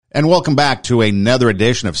And welcome back to another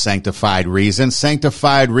edition of Sanctified Reason.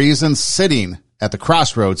 Sanctified Reason, sitting at the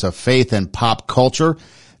crossroads of faith and pop culture.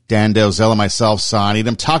 Dan Delzell and myself, Son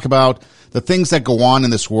Edom, talk about the things that go on in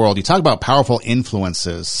this world. You talk about powerful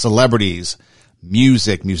influences, celebrities,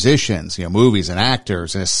 music, musicians, movies and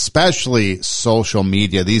actors, and especially social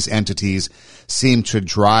media. These entities seem to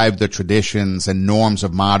drive the traditions and norms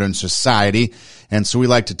of modern society. And so we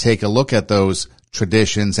like to take a look at those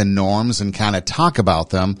traditions and norms and kind of talk about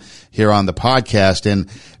them here on the podcast. And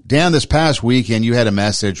Dan, this past weekend, you had a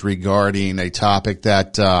message regarding a topic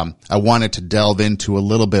that I wanted to delve into a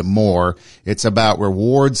little bit more. It's about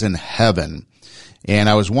rewards in heaven. And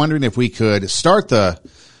I was wondering if we could start the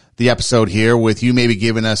episode here with you maybe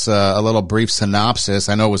giving us a little brief synopsis.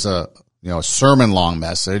 I know it was a sermon long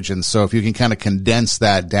message. And so if you can kind of condense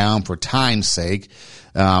that down for time's sake,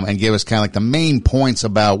 and give us kind of like the main points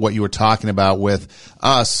about what you were talking about with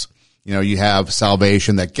us. You have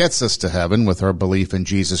salvation that gets us to heaven with our belief in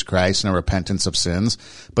Jesus Christ and our repentance of sins.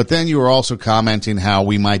 But then you were also commenting how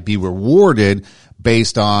we might be rewarded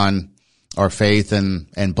based on our faith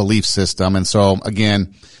and belief system. And so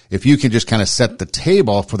again, if you can just kind of set the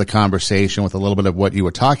table for the conversation with a little bit of what you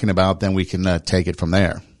were talking about, then we can take it from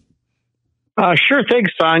there. Sure.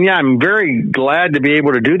 Thanks, Son. Yeah, I'm very glad to be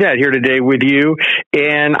able to do that here today with you.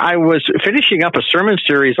 And I was finishing up a sermon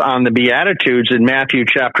series on the Beatitudes in Matthew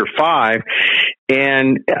chapter 5.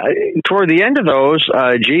 And toward the end of those,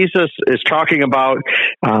 Jesus is talking about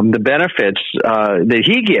the benefits that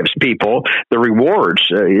he gives people. The rewards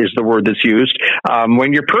is the word that's used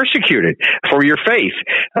when you're persecuted for your faith.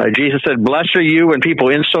 Jesus said, "Blessed are you when people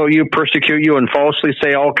insult you, persecute you, and falsely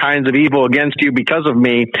say all kinds of evil against you because of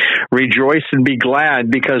me. Rejoice and be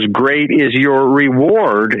glad, because great is your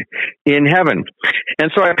reward in heaven."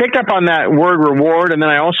 And so I picked up on that word reward, and then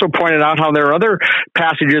I also pointed out how there are other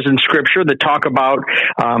passages in Scripture that talk about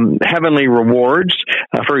heavenly rewards.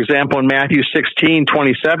 For example, in Matthew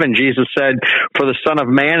 16:27, Jesus said, "For the Son of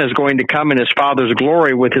Man is going to come in his Father's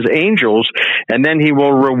glory with his angels, and then he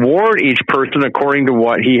will reward each person according to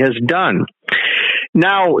what he has done."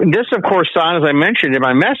 Now, this, of course, Son, as I mentioned in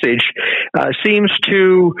my message, seems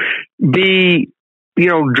to be,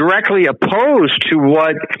 directly opposed to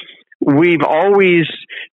what we've always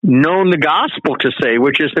known the gospel to say,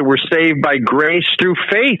 which is that we're saved by grace through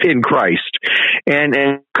faith in Christ,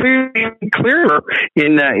 and clearer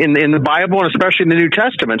in the Bible, and especially in the New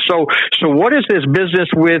Testament. So what is this business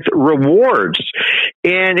with rewards?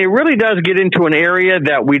 And it really does get into an area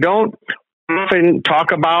that we don't often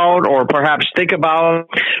talk about or perhaps think about.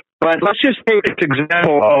 But let's just take this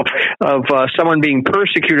example of someone being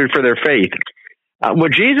persecuted for their faith.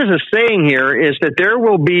 What Jesus is saying here is that there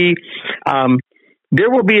will be,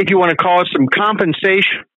 if you want to call it, some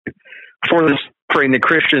compensation for the suffering that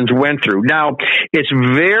Christians went through. Now, it's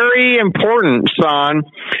very important, Son,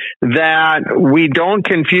 that we don't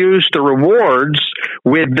confuse the rewards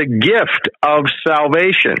with the gift of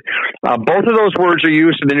salvation. Both of those words are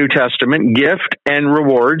used in the New Testament, gift and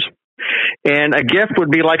rewards. And a gift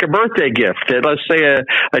would be like a birthday gift that, let's say,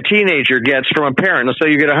 a teenager gets from a parent. Let's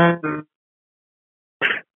say you get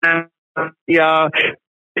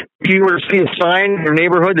if you were to see a sign in your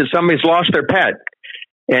neighborhood that somebody's lost their pet,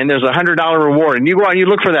 and there's $100 reward, and you go out and you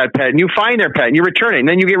look for that pet, and you find their pet, and you return it, and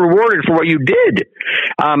then you get rewarded for what you did.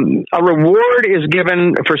 A reward is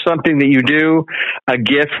given for something that you do. A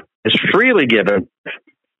gift is freely given.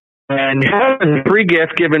 And heaven is a free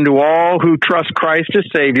gift given to all who trust Christ as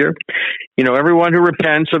Savior. Everyone who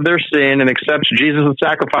repents of their sin and accepts Jesus'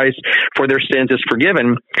 sacrifice for their sins is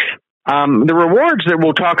forgiven. The rewards that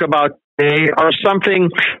we'll talk about today are something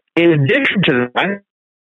in addition to that.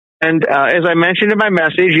 And as I mentioned in my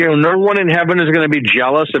message, no one in heaven is going to be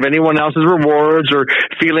jealous of anyone else's rewards or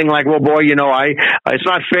feeling like, well, boy, it's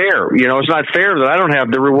not fair. It's not fair that I don't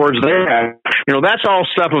have the rewards they have. That's all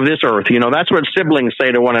stuff of this earth. That's what siblings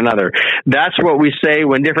say to one another. That's what we say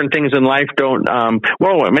when different things in life don't,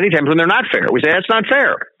 many times when they're not fair. We say, that's not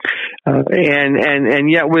fair. And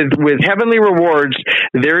yet with heavenly rewards,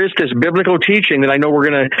 there is this biblical teaching that I know we're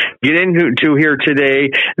going to get into here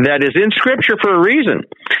today that is in Scripture for a reason.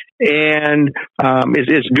 And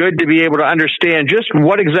it's good to be able to understand just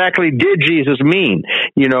what exactly did Jesus mean,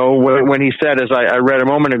 when he said, as I read a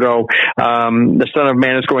moment ago, the Son of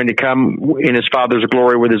Man is going to come in his Father's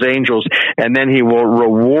glory with his angels, and then he will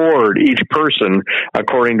reward each person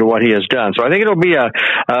according to what he has done. So I think it'll be a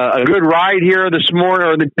good ride here this morning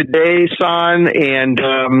or today, Son, and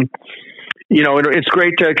it's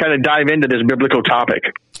great to kind of dive into this biblical topic.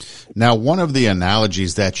 Now, one of the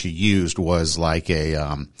analogies that you used was like a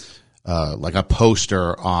like a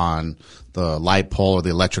poster on the light pole or the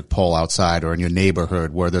electric pole outside or in your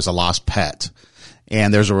neighborhood where there's a lost pet,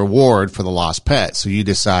 and there's a reward for the lost pet. So you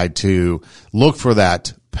decide to look for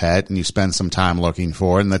that pet and you spend some time looking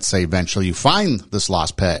for it. And let's say eventually you find this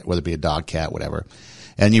lost pet, whether it be a dog, cat, whatever,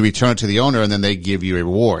 and you return it to the owner, and then they give you a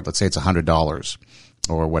reward. Let's say it's $100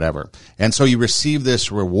 or whatever. And so you receive this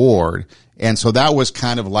reward. And so that was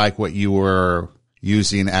kind of like what you were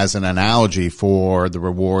using as an analogy for the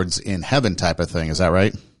rewards in heaven type of thing. Is that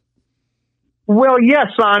right? Well, yes,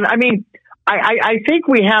 son. I mean, I think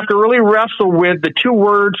we have to really wrestle with the two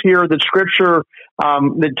words here that Scripture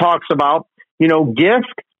that talks about,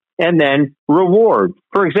 gift and then reward.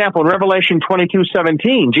 For example, in Revelation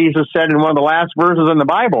 22:17, Jesus said in one of the last verses in the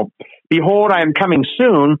Bible, "Behold, I am coming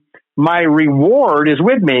soon. My reward is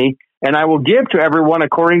with me, and I will give to everyone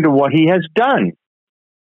according to what he has done."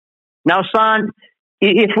 Now, son,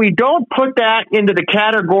 if we don't put that into the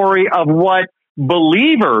category of what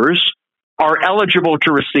believers are eligible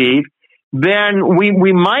to receive, then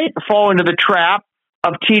we might fall into the trap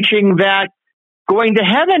of teaching that going to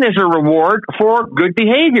heaven is a reward for good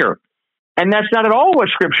behavior. And that's not at all what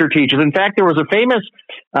Scripture teaches. In fact, there was a famous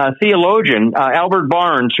theologian, Albert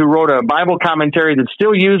Barnes, who wrote a Bible commentary that's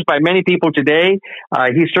still used by many people today.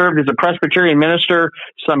 He served as a Presbyterian minister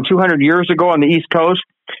some 200 years ago on the East Coast.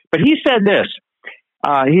 But he said this.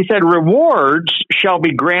 He said, "Rewards shall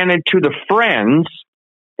be granted to the friends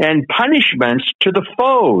and punishments to the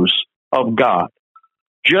foes of God,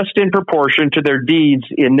 just in proportion to their deeds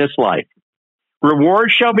in this life.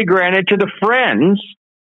 Rewards shall be granted to the friends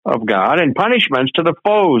of God and punishments to the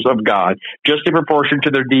foes of God, just in proportion to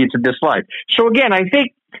their deeds in this life." So again, I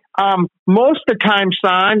think most of the time,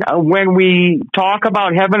 son, when we talk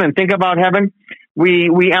about heaven and think about heaven,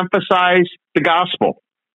 we emphasize the gospel.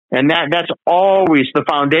 And that's always the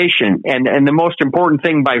foundation and the most important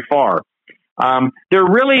thing by far. There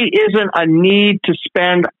really isn't a need to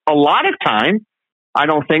spend a lot of time, I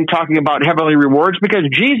don't think, talking about heavenly rewards, because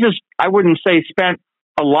Jesus, I wouldn't say spent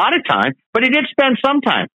a lot of time, but he did spend some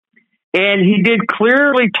time. And he did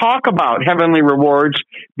clearly talk about heavenly rewards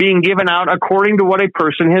being given out according to what a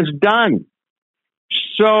person has done.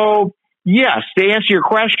 So, yes, to answer your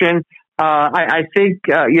question, I think,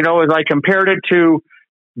 as I compared it to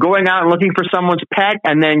going out and looking for someone's pet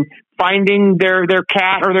and then finding their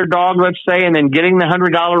cat or their dog, let's say, and then getting the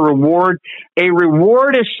 $100 reward. A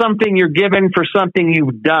reward is something you're given for something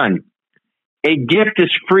you've done. A gift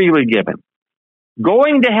is freely given.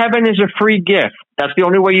 Going to heaven is a free gift. That's the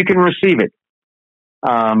only way you can receive it.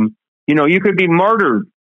 You could be martyred.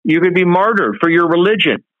 You could be martyred for your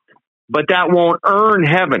religion, but that won't earn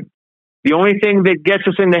heaven. The only thing that gets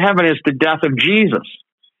us into heaven is the death of Jesus.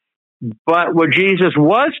 But what Jesus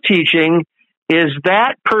was teaching is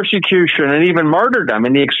that persecution and even martyrdom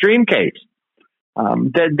in the extreme case,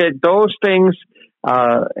 that those things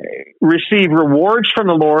receive rewards from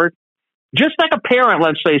the Lord. Just like a parent,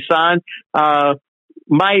 let's say, son,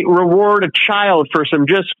 might reward a child for some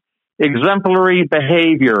just exemplary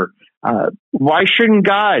behavior. Why shouldn't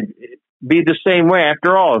God be the same way?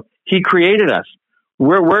 After all, he created us.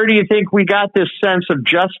 Where do you think we got this sense of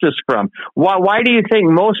justice from? Why do you think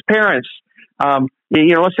most parents,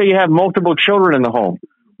 let's say you have multiple children in the home,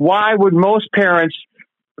 why would most parents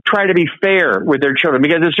try to be fair with their children?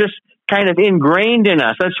 Because it's just kind of ingrained in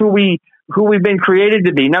us. That's who we've been created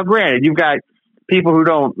to be. Now, granted, you've got people who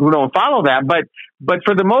don't follow that, but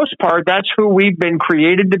for the most part, that's who we've been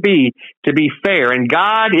created to be fair. And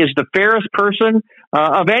God is the fairest person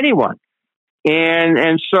of anyone.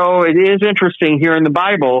 And so it is interesting here in the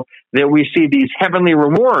Bible that we see these heavenly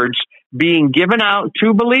rewards being given out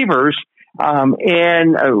to believers.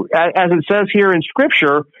 And as it says here in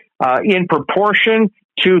Scripture, in proportion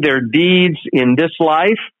to their deeds in this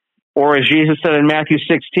life, or as Jesus said in Matthew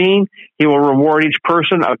 16, he will reward each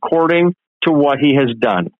person according to what he has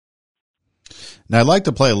done. Now, I'd like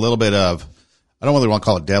to play a little bit of, I don't really want to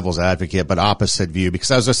call it devil's advocate, but opposite view,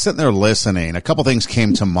 because as I was sitting there listening, a couple things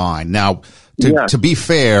came to mind. Now, to be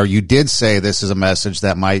fair, you did say this is a message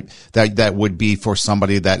that would be for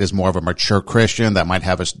somebody that is more of a mature Christian, that might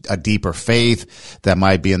have a deeper faith, that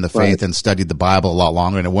might be in the faith and studied the Bible a lot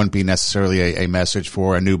longer, and it wouldn't be necessarily a message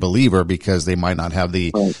for a new believer because they might not have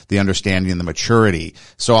the understanding and the maturity.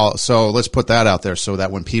 So let's put that out there so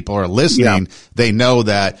that when people are listening, they know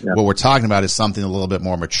that what we're talking about is something a little bit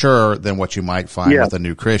more mature than what you might find with a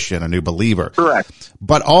new Christian, a new believer. Correct.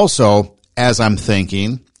 But also, as I'm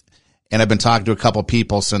thinking, and I've been talking to a couple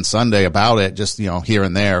people since Sunday about it, just, here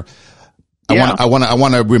and there. I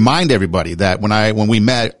want to remind everybody that when we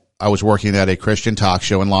met I was working at a Christian talk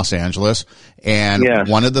show in Los Angeles, and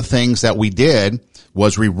one of the things that we did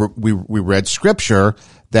was we read scripture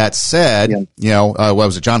that said, what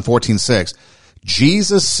was it? John 14:6.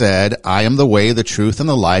 Jesus said, I am the way, the truth, and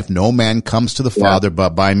the life. No man comes to the Father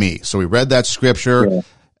but by me. So we read that scripture,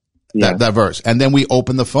 that verse. And then we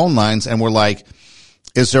opened the phone lines and we're like,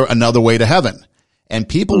 is there another way to heaven? And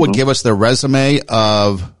people would give us their resume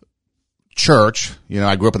of church.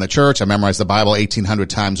 I grew up in the church. I memorized the Bible 1,800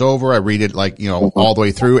 times over. I read it all the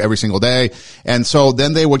way through every single day. And so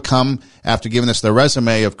then they would come after giving us their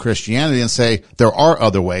resume of Christianity and say, there are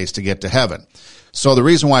other ways to get to heaven. So the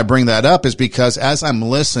reason why I bring that up is because as I'm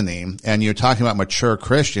listening and you're talking about mature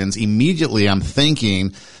Christians, immediately I'm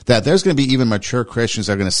thinking that there's going to be even mature Christians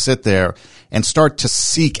that are going to sit there and start to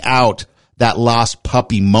seek out that lost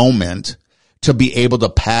puppy moment to be able to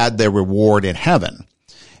pad their reward in heaven.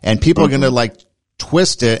 And people are going to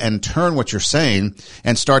twist it and turn what you're saying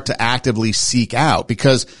and start to actively seek out,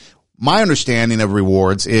 because my understanding of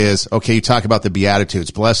rewards is, okay, you talk about the Beatitudes.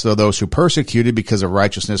 Blessed are those who persecuted because of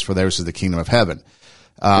righteousness, for theirs is the kingdom of heaven.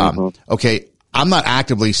 Okay, I'm not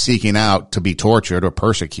actively seeking out to be tortured or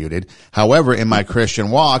persecuted. However, in my Christian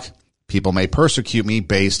walk, people may persecute me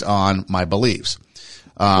based on my beliefs.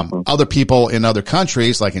 Other people in other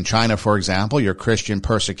countries, like in China, for example, your Christian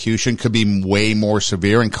persecution could be way more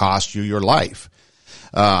severe and cost you your life.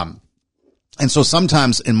 And so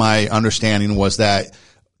sometimes in my understanding was that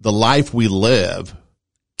the life we live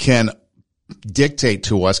can dictate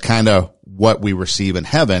to us kind of what we receive in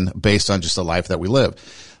heaven based on just the life that we live.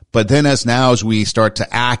 But then as we start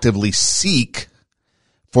to actively seek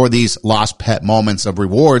for these lost pet moments of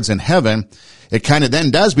rewards in heaven, it kind of then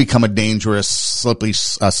does become a dangerous,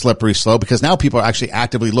 slippery slope, because now people are actually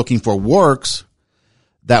actively looking for works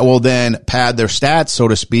that will then pad their stats, so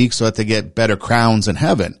to speak, so that they get better crowns in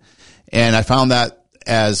heaven. And I found that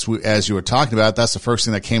as you were talking about, that's the first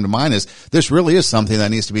thing that came to mind, is this really is something that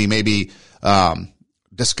needs to be maybe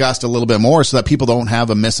discussed a little bit more so that people don't have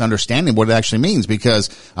a misunderstanding of what it actually means. Because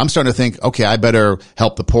I'm starting to think, okay, I better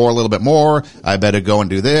help the poor a little bit more. I better go and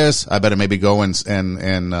do this. I better maybe go and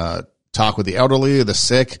talk with the elderly, the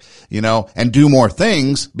sick, and do more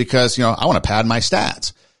things because, I want to pad my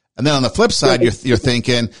stats. And then on the flip side, you're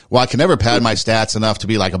thinking, well, I can never pad my stats enough to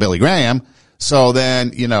be like a Billy Graham. So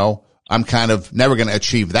then, I'm kind of never going to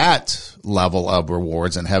achieve that level of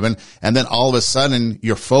rewards in heaven. And then all of a sudden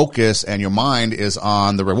your focus and your mind is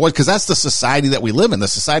on the reward, because that's the society that we live in. The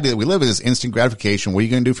society that we live in is instant gratification. What are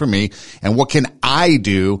you going to do for me? And what can I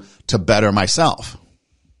do to better myself?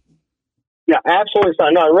 Yeah, absolutely,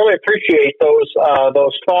 son. No, I really appreciate those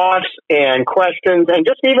thoughts and questions, and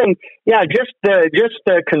just the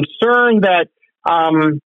concern that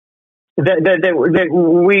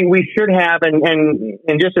we should have,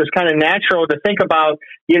 and just as kind of natural to think about,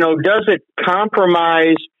 does it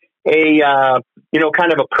compromise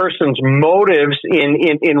kind of a person's motives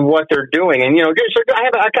in what they're doing? And I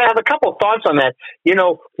have a couple of thoughts on that.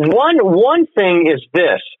 One thing is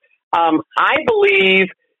this: I believe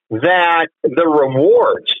that the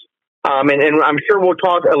rewards, and I'm sure we'll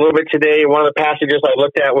talk a little bit today. One of the passages I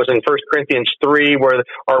looked at was in 1 Corinthians 3, where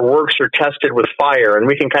our works are tested with fire, and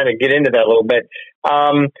we can kind of get into that a little bit.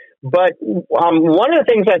 But one of the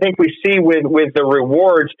things I think we see with the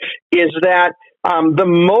rewards is that the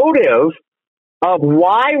motive of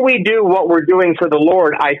why we do what we're doing for the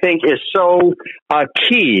Lord, I think, is so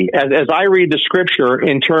key as I read the scripture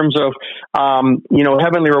in terms of,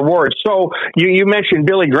 heavenly rewards. So you mentioned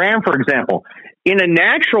Billy Graham, for example. In a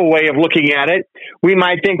natural way of looking at it, we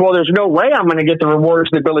might think, well, there's no way I'm going to get the rewards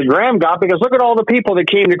that Billy Graham got, because look at all the people that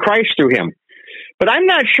came to Christ through him. But I'm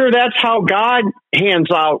not sure that's how God hands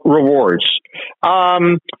out rewards.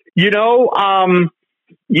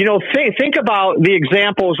 Think about the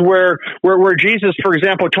examples where Jesus, for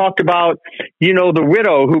example, talked about, the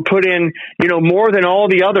widow who put in, more than all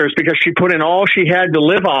the others because she put in all she had to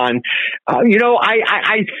live on.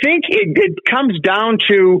 I think it comes down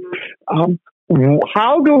to,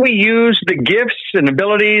 how do we use the gifts and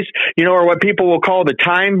abilities, or what people will call the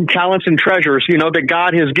time, talents, and treasures, that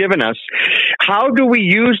God has given us? How do we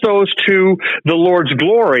use those to the Lord's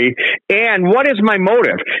glory? And what is my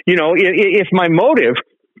motive? If my motive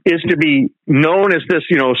is to be known as this,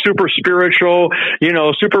 super spiritual,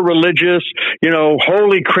 super religious,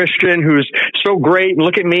 holy Christian who's so great,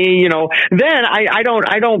 look at me, then I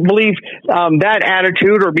don't believe that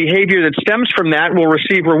attitude or behavior that stems from that will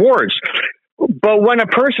receive rewards. But when a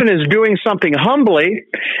person is doing something humbly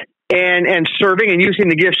and serving and using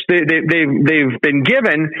the gifts they've been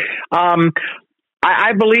given,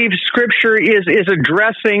 I believe Scripture is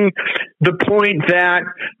addressing the point that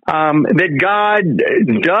that God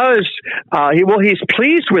does. He's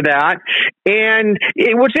pleased with that. And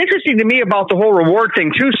what's interesting to me about the whole reward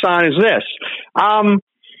thing, too, Son, is this.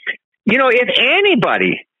 If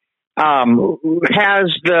anybody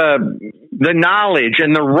has the knowledge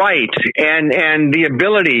and the right and the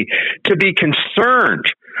ability to be concerned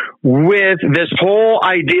with this whole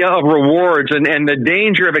idea of rewards and the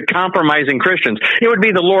danger of it compromising Christians, it would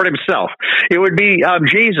be the Lord himself. It would be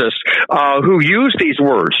Jesus who used these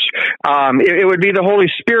words. It would be the Holy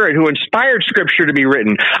Spirit who inspired Scripture to be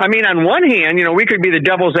written. I mean, on one hand, we could be the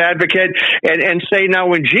devil's advocate and say, now,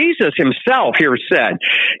 when Jesus himself here said,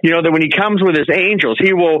 that when he comes with his angels,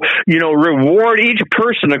 he will, reward each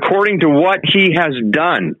person according to what he has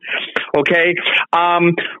done. Okay?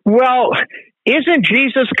 Isn't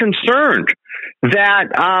Jesus concerned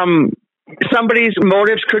that somebody's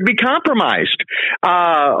motives could be compromised,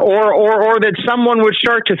 or that someone would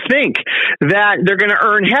start to think that they're going to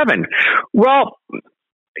earn heaven? Well,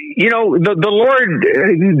 the Lord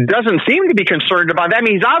doesn't seem to be concerned about that. I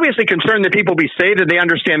mean, he's obviously concerned that people be saved, that they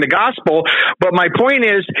understand the gospel. But my point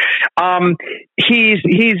is, he's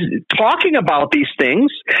talking about these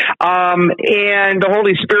things, and the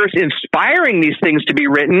Holy Spirit's inspiring these things to be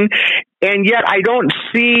written. And yet I don't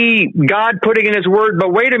see God putting in his word,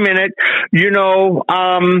 but wait a minute, be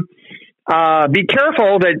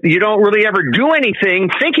careful that you don't really ever do anything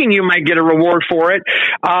thinking you might get a reward for it.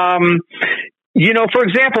 For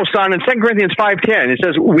example, son, in 2 Corinthians 5:10, it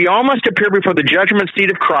says, we all must appear before the judgment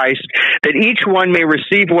seat of Christ, that each one may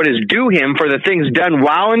receive what is due him for the things done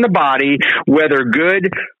while in the body, whether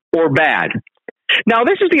good or bad. Now,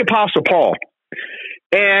 this is the Apostle Paul.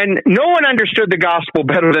 And no one understood the gospel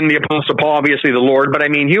better than the Apostle Paul, obviously the Lord, but I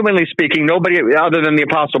mean, humanly speaking, nobody other than the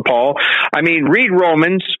Apostle Paul. I mean, read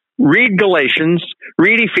Romans, read Galatians,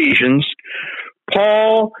 read Ephesians.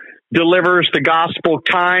 Paul delivers the gospel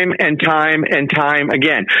time and time and time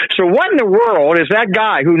again. So what in the world is that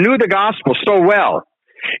guy who knew the gospel so well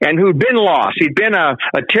and who'd been lost? He'd been a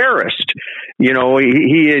terrorist. He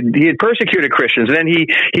had persecuted Christians, and then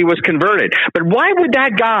he was converted. But why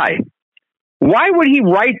would he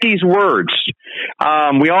write these words?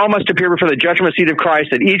 We all must appear before the judgment seat of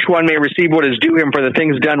Christ, that each one may receive what is due him for the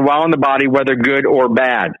things done while in the body, whether good or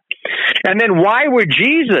bad. And then why would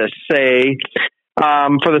Jesus say,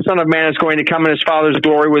 for the Son of Man is going to come in his Father's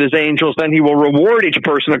glory with his angels, then he will reward each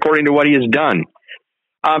person according to what he has done?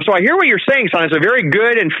 So I hear what you're saying, son. It's a very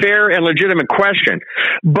good and fair and legitimate question.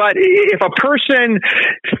 But if a person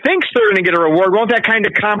thinks they're going to get a reward, won't that kind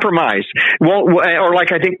of compromise? Or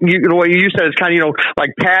like I think what you said is kind of,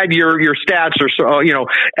 like pad your stats, or so,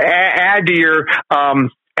 add to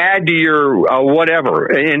your whatever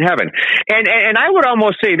in heaven. And I would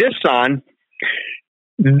almost say this, son,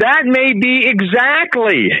 that may be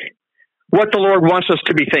exactly what the Lord wants us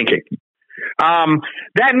to be thinking.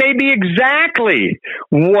 That may be exactly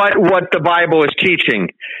what the Bible is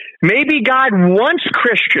teaching. Maybe God wants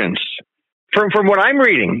Christians, from what I'm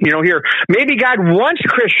reading, here, maybe God wants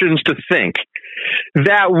Christians to think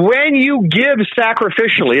that when you give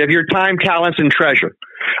sacrificially of your time, talents, and treasure,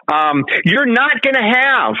 you're not going to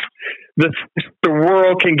have the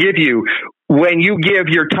world can give you when you give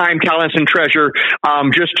your time, talents, and treasure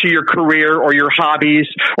just to your career or your hobbies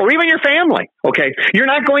or even your family, okay? You're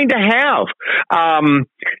not going to have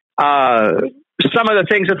some of the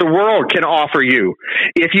things that the world can offer you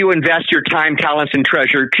if you invest your time, talents, and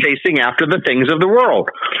treasure chasing after the things of the world.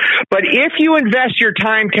 But if you invest your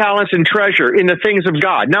time, talents, and treasure in the things of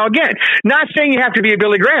God, now again, not saying you have to be a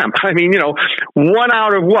Billy Graham. I mean, one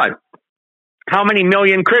out of what? How many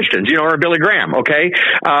million Christians, are Billy Graham, okay?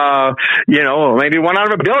 Maybe one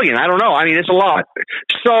out of a billion. I don't know. I mean, it's a lot.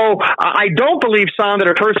 So I don't believe, son, that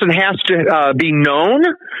a person has to be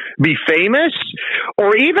known, be famous,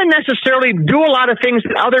 or even necessarily do a lot of things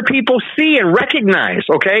that other people see and recognize,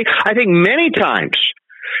 okay? I think many times,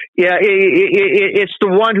 it's the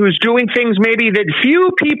one who's doing things maybe that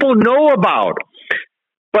few people know about,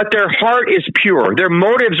 but their heart is pure. Their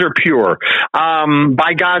motives are pure.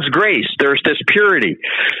 By God's grace, there's this purity.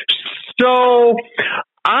 So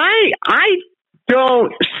I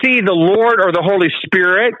don't see the Lord or the Holy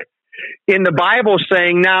Spirit in the Bible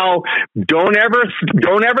saying, now, don't ever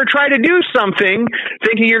try to do something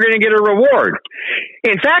thinking you're going to get a reward.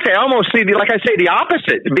 In fact, I almost see, the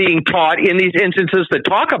opposite being taught in these instances that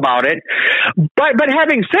talk about it. But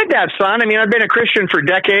having said that, son, I mean, I've been a Christian for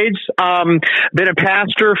decades, been a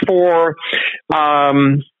pastor for,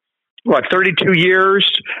 32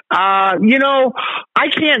 years. I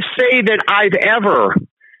can't say that I've ever,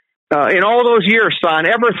 in all those years, son,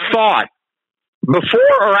 ever thought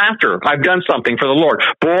before or after I've done something for the Lord.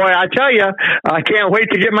 Boy, I tell you, I can't wait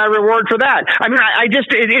to get my reward for that. I mean,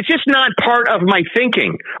 it's just not part of my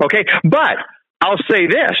thinking. Okay. But I'll say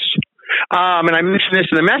this, and I mentioned this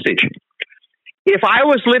in the message. If I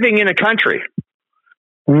was living in a country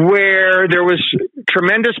where there was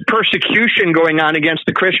tremendous persecution going on against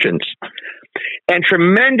the Christians, and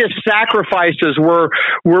tremendous sacrifices were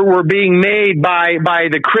being made by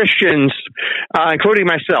the Christians, including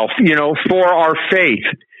myself, for our faith.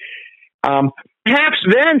 Perhaps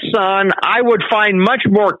then, son, I would find much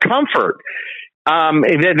more comfort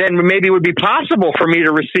than maybe would be possible for me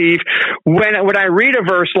to receive when I read a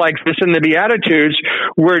verse like this in the Beatitudes,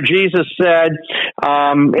 where Jesus said,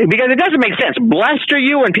 because it doesn't make sense. Blessed are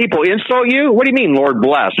you when people insult you. What do you mean, Lord,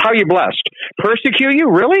 blessed? How are you blessed? Persecute you?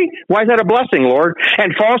 Really? Why is that a blessing, Lord?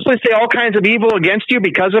 And falsely say all kinds of evil against you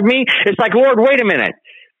because of me? It's like, Lord, wait a minute.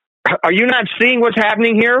 Are you not seeing what's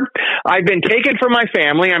happening here? I've been taken from my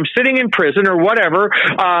family. I'm sitting in prison or whatever.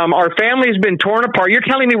 Our family's been torn apart. You're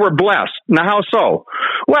telling me we're blessed. Now, how so?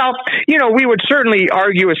 Well, we would certainly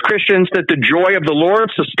argue as Christians that the joy of the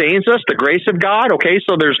Lord sustains us, the grace of God. Okay,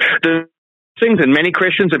 so there's things, and many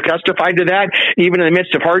Christians have testified to that, even in the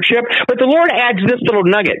midst of hardship. But the Lord adds this little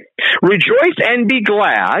nugget: rejoice and be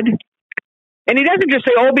glad. And he doesn't just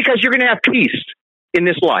say, oh, because you're going to have peace in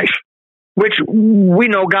this life, which we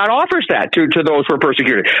know God offers that to those who are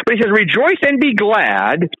persecuted. But he says, rejoice and be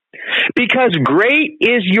glad, because great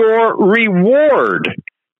is your reward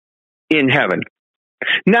in heaven.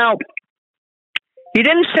 Now, he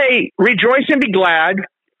didn't say, rejoice and be glad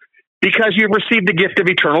because you've received the gift of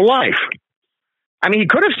eternal life. I mean, he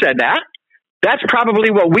could have said that. That's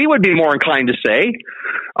probably what we would be more inclined to say,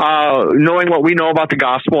 knowing what we know about the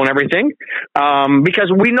gospel and everything,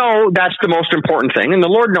 because we know that's the most important thing, and the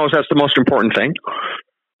Lord knows that's the most important thing.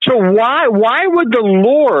 So why would the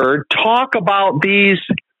Lord talk about these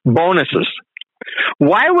bonuses?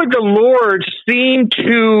 Why would the Lord seem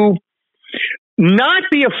to not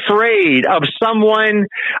be afraid of someone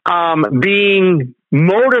being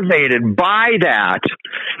motivated by that?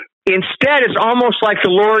 Instead, it's almost like the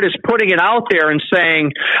Lord is putting it out there and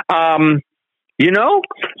saying, don't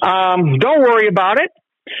worry about it.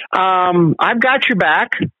 I've got your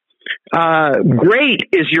back. Great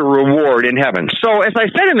is your reward in heaven. So as I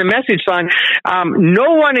said in the message, son,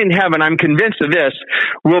 no one in heaven, I'm convinced of this,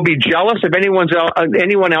 will be jealous of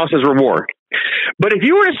anyone else's reward. But if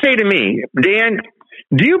you were to say to me, Dan,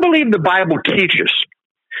 do you believe the Bible teaches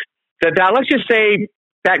that let's just say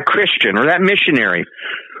that Christian or that missionary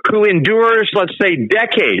who endures, let's say,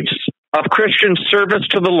 decades of Christian service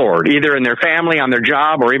to the Lord, either in their family, on their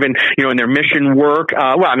job, or even, in their mission work.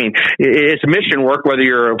 It's mission work, whether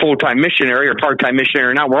you're a full-time missionary or part-time missionary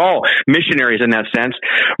or not. We're all missionaries in that sense.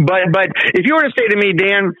 But if you were to say to me,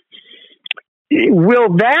 Dan,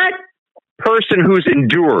 will that person who's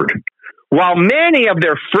endured, while many of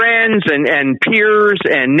their friends and peers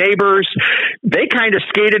and neighbors, they kind of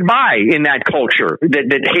skated by in that culture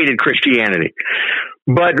that hated Christianity.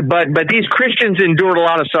 But these Christians endured a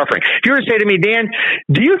lot of suffering. If you were to say to me, Dan,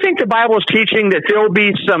 do you think the Bible is teaching that there'll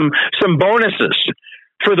be some bonuses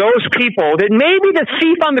for those people that maybe the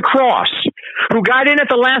thief on the cross who got in at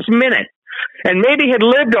the last minute and maybe had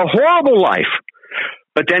lived a horrible life,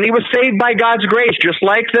 but then he was saved by God's grace, just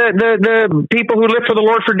like the people who lived for the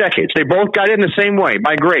Lord for decades. They both got in the same way,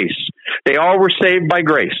 by grace. They all were saved by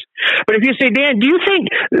grace. But if you say, Dan, do you think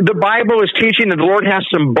the Bible is teaching that the Lord has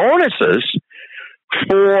some bonuses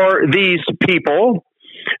for these people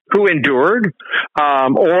who endured,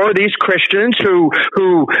 or these Christians who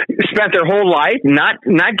spent their whole life not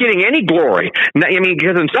getting any glory?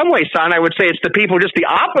 Because in some ways, son, I would say it's the people just the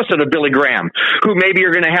opposite of Billy Graham, who maybe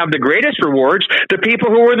are going to have the greatest rewards, the people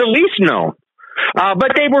who were the least known.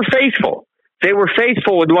 But they were faithful. They were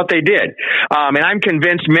faithful with what they did. And I'm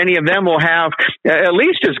convinced many of them will have at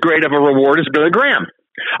least as great of a reward as Billy Graham.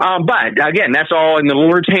 But again, that's all in the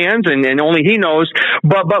Lord's hands, and only He knows.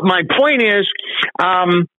 But my point is,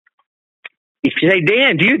 if you say,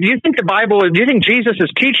 Dan, do you think the Bible, do you think Jesus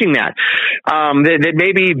is teaching that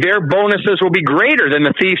maybe their bonuses will be greater than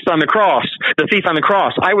the thief on the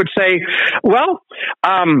cross? I would say, well,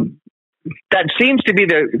 that seems to be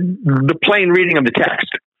the plain reading of the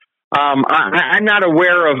text. I'm not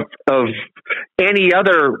aware of any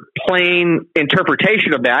other plain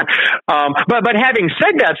interpretation of that. But having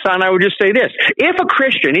said that, son, I would just say this. If a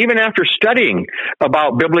Christian, even after studying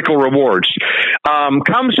about biblical rewards,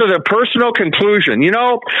 comes to the personal conclusion,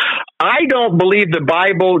 I don't believe the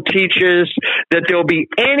Bible teaches that there'll be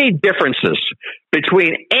any differences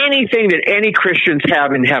between anything that any Christians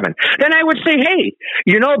have in heaven. Then I would say, hey,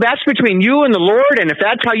 that's between you and the Lord, and if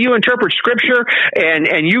that's how you interpret Scripture,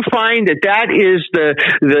 and you find that is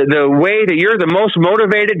the way that you're the most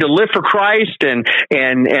motivated to live for Christ and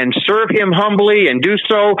serve Him humbly and do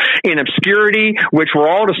so in obscurity, which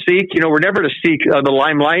we're all to seek. We're never to seek the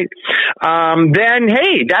limelight. Then,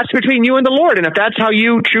 hey, that's between you and the Lord, and if that's how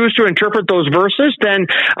you choose to interpret those verses,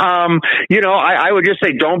 then I would just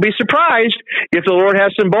say, don't be surprised if the Lord has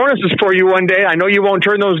some bonuses for you one day. I know you won't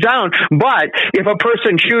turn those down, but if a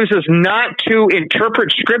person chooses not to interpret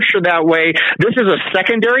Scripture that way, this is a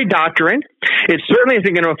secondary doctrine. It certainly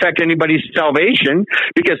isn't going to affect anybody's salvation,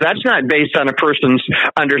 because that's not based on a person's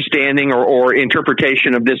understanding or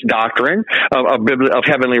interpretation of this doctrine of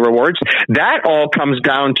heavenly rewards. That all comes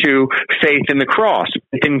down to faith in the cross,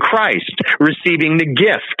 in Christ, receiving the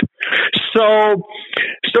gift. So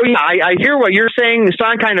yeah, I hear what you're saying,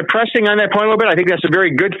 Son, kind of pressing on that point a little bit. I think that's a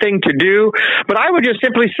very good thing to do. But I would just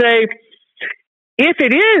simply say, if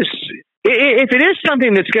it is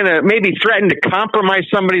something that's going to maybe threaten to compromise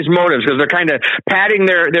somebody's motives because they're kind of padding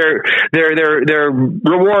their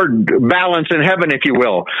reward balance in heaven, if you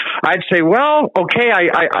will, I'd say, well, okay,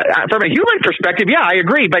 I from a human perspective, yeah, I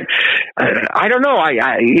agree, but I don't know.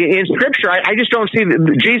 In Scripture, I just don't see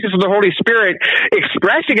Jesus and the Holy Spirit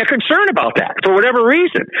expressing a concern about that for whatever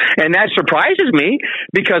reason, and that surprises me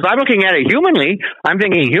because I'm looking at it humanly. I'm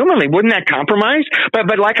thinking humanly, wouldn't that compromise? But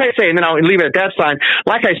like I say, and then I'll leave it at that, Son.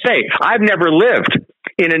 Like I say, I've never lived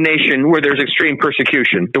in a nation where there's extreme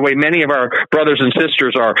persecution, the way many of our brothers and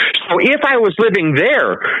sisters are. So if I was living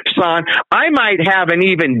there, Son, I might have an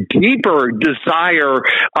even deeper desire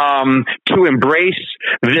to embrace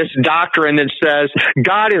this doctrine that says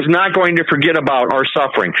God is not going to forget about our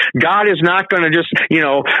suffering. God is not going to just,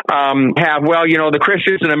 the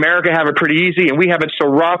Christians in America have it pretty easy and we have it so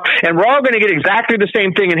rough, and we're all going to get exactly the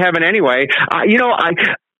same thing in heaven anyway.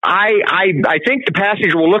 I think the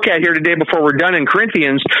passage we'll look at here today before we're done in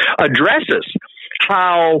Corinthians addresses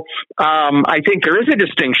how I think there is a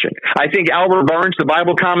distinction. I think Albert Barnes, the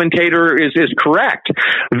Bible commentator, is correct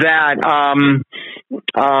that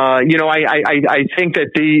I think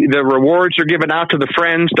that the rewards are given out to the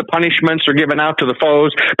friends, the punishments are given out to the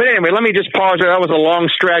foes. But anyway, let me just pause there. That was a long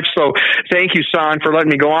stretch, so thank you, Son, for letting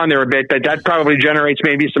me go on there a bit. That probably generates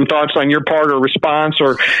maybe some thoughts on your part or response,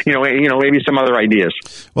 or maybe some other ideas.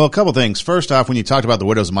 Well, a couple things. First off, when you talked about the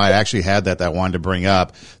widow's mite, I actually had that I wanted to bring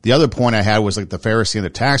up. The other point I had was like the Pharisee and the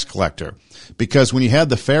tax collector, because when you had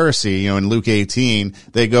the Pharisee, in Luke 18,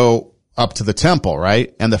 they go up to the temple,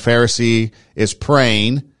 right? And the Pharisee is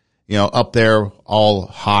praying, up there all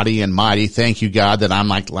haughty and mighty. Thank you, God, that I'm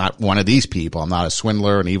like one of these people. I'm not a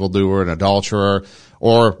swindler, an evildoer, an adulterer,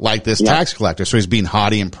 or like this tax collector. So he's being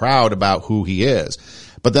haughty and proud about who he is.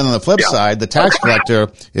 But then on the flip side, the tax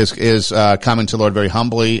collector is coming to the Lord very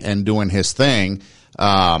humbly and doing his thing,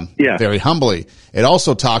 very humbly. It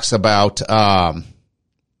also talks about, let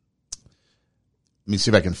me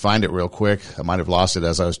see if I can find it real quick. I might have lost it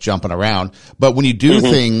as I was jumping around. But when you do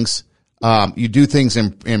things, you do things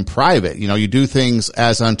in private. You do things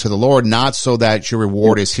as unto the Lord, not so that your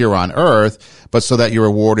reward is here on earth, but so that your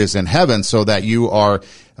reward is in heaven, so that you are,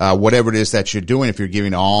 whatever it is that you're doing, if you're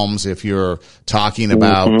giving alms, if you're talking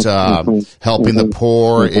about, helping the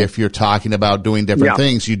poor, if you're talking about doing different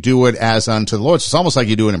things, you do it as unto the Lord. So it's almost like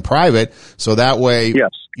you do it in private, so that way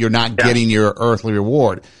you're not getting your earthly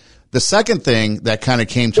reward. The second thing that kind of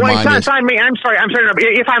came to mind is... I'm sorry.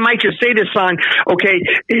 If I might just say this, Son, okay,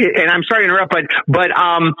 and I'm sorry to interrupt, but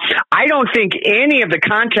I don't think any of the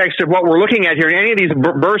context of what we're looking at here in any of these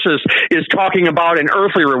verses is talking about an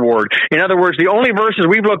earthly reward. In other words, the only verses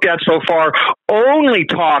we've looked at so far only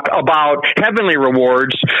talk about heavenly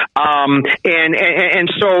rewards, and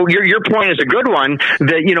so your point is a good one,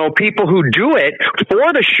 that, people who do it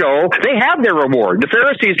for the show, they have their reward. The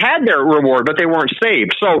Pharisees had their reward, but they weren't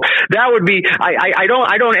saved. So that would be, I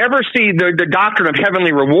don't ever see the doctrine of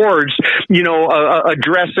heavenly rewards,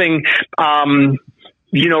 addressing,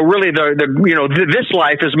 really this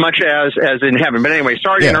life as much as in heaven. But anyway,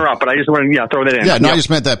 sorry to interrupt, but I just want to throw that in. I just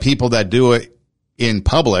meant that people that do it in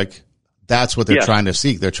public, that's what they're trying to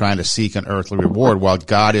seek. They're trying to seek an earthly reward, while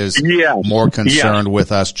God is more concerned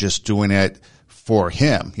with us just doing it for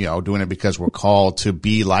Him, doing it because we're called to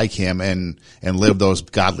be like Him and live those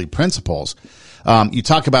godly principles. You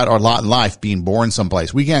talk about our lot in life, being born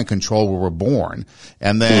someplace. We can't control where we're born.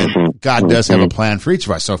 And then God does have a plan for each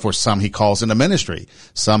of us. So for some, He calls into ministry.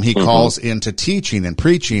 Some He calls into teaching and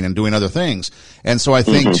preaching and doing other things. And so I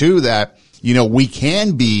think too that, we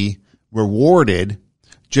can be rewarded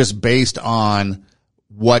just based on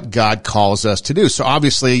what God calls us to do. So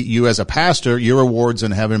obviously you as a pastor, your rewards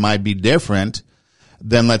in heaven might be different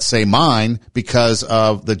than, let's say, mine because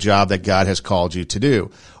of the job that God has called you to do.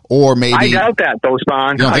 Or maybe I doubt that, though,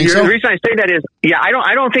 Son. You don't think so? The reason I say that is, I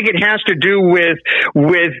don't think it has to do with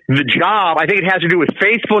the job. I think it has to do with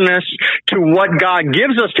faithfulness to what God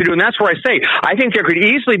gives us to do, and that's where I say I think there could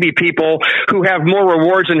easily be people who have more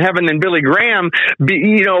rewards in heaven than Billy Graham. I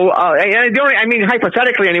mean,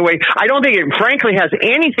 hypothetically, anyway. I don't think it, frankly, has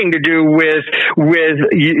anything to do with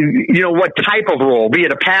what type of role, be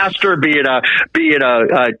it a pastor, be it a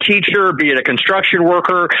teacher, be it a construction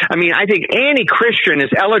worker. I mean, I think any Christian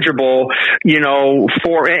is eligible,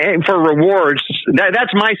 for rewards.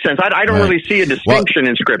 That's my sense. I don't really see a distinction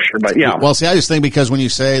in Scripture, but yeah. Well, see, I just think because when you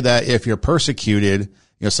say that if you're persecuted,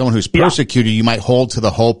 someone who's persecuted, you might hold to the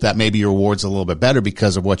hope that maybe your reward's a little bit better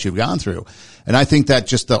because of what you've gone through. And I think that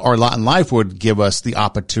just our lot in life would give us the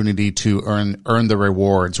opportunity to earn the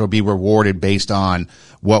rewards or be rewarded based on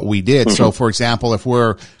what we did. Mm-hmm. So, for example, if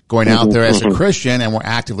we're going out there as a Christian and we're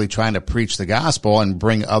actively trying to preach the gospel and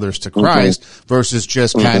bring others to Christ versus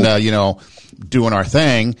just kind of, doing our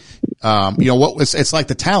thing, it's like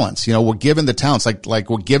the talents, we're given the talents,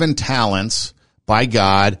 like we're given talents by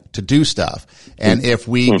God to do stuff. And if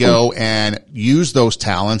we go and use those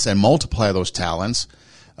talents and multiply those talents,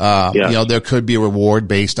 there could be a reward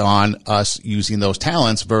based on us using those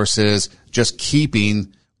talents versus just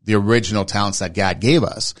keeping the original talents that God gave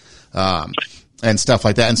us, and stuff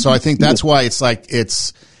like that. And so I think that's why it's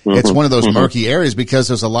one of those murky areas, because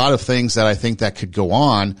there's a lot of things that I think that could go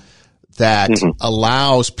on that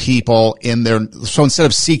allows people so instead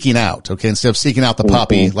of seeking out the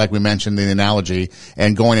puppy, like we mentioned in the analogy,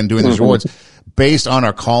 and going and doing these rewards based on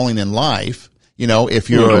our calling in life, if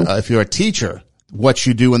you're a teacher, what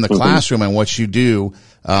you do in the classroom and what you do,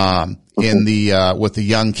 with the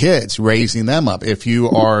young kids, raising them up. If you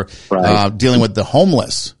are, dealing with the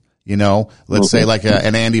homeless, let's say like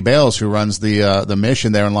an Andy Bales who runs the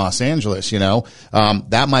mission there in Los Angeles,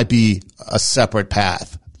 that might be a separate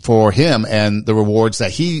path for him, and the rewards that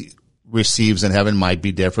he receives in heaven might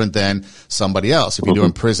be different than somebody else. If you're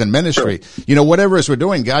doing prison ministry, whatever it is we're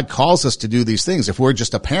doing, God calls us to do these things. If we're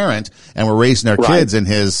just a parent and we're raising our kids in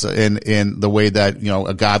the way that,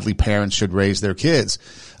 a godly parent should raise their kids.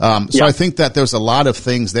 So I think that there's a lot of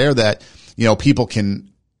things there that, people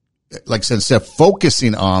can, like I said, instead of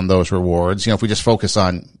focusing on those rewards, if we just focus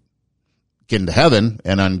on getting to heaven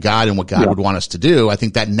and on God and what God would want us to do, I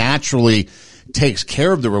think that naturally takes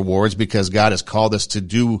care of the rewards, because God has called us to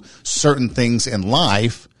do certain things in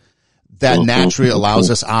life that naturally allows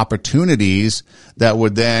us opportunities that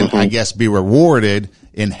would then, I guess, be rewarded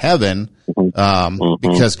in heaven,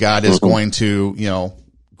 because God is going to,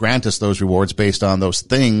 grant us those rewards based on those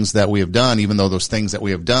things that we have done, even though those things that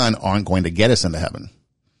we have done aren't going to get us into heaven.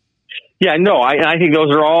 Yeah, no, I think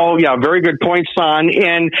those are all, very good points, Son.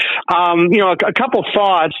 And, a couple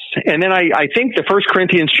thoughts, and then I think the 1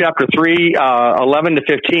 Corinthians chapter 3, 11 to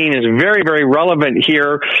 15 is very, very relevant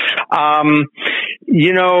here. I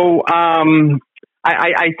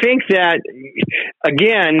think that,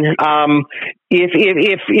 again,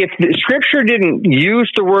 if the Scripture didn't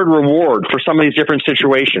use the word reward for some of these different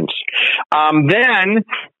situations, then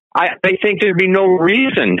I think there'd be no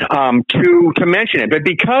reason to mention it. But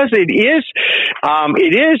because it is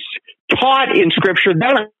taught in Scripture,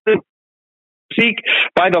 then seek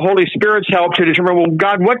by the Holy Spirit's help to determine, well,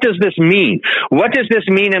 God, what does this mean? What does this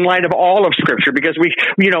mean in light of all of Scripture? Because we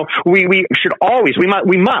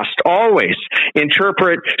must always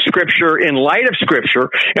interpret Scripture in light of Scripture,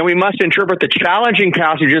 and we must interpret the challenging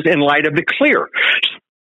passages in light of the clear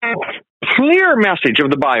message of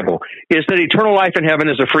the Bible is that eternal life in heaven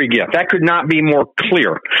is a free gift. That could not be more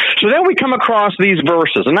clear. So then we come across these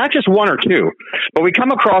verses, and not just one or two, but we come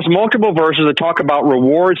across multiple verses that talk about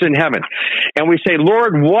rewards in heaven. And we say,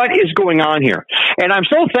 Lord, what is going on here? And I'm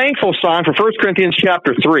so thankful, Son, for 1 Corinthians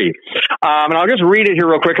chapter 3. And I'll just read it here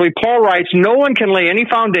real quickly. Paul writes, no one can lay any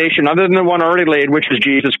foundation other than the one already laid, which is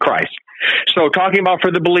Jesus Christ. So talking about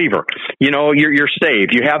for the believer, you're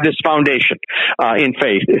saved. You have this foundation in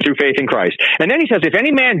faith, through faith in Christ. And then he says, if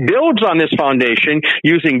any man builds on this foundation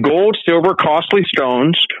using gold, silver, costly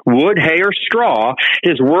stones, wood, hay, or straw,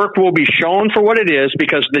 his work will be shown for what it is,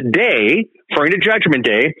 because the day, referring to Judgment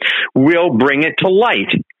Day, will bring it to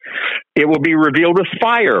light. It will be revealed with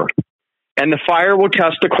fire, and the fire will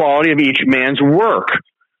test the quality of each man's work.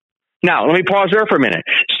 Now, let me pause there for a minute.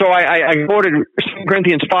 So I quoted 2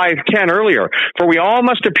 Corinthians 5:10 earlier. For we all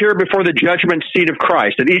must appear before the judgment seat of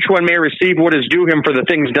Christ, that each one may receive what is due him for the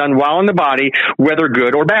things done while in the body, whether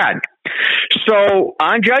good or bad. So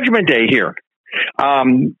on Judgment Day here,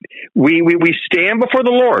 We stand before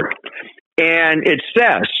the Lord, and it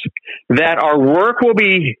says that our work will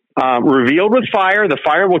be revealed with fire. The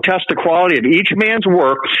fire will test the quality of each man's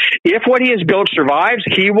work. If what he has built survives,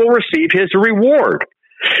 he will receive his reward.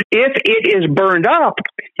 If it is burned up,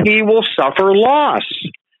 he will suffer loss.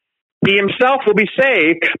 He himself will be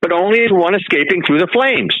saved, but only as one escaping through the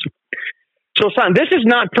flames. So, son, this is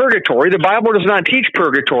not purgatory. The Bible does not teach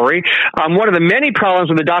purgatory. One of the many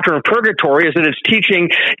problems with the doctrine of purgatory is that it's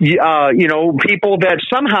teaching, people that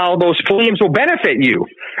somehow those flames will benefit you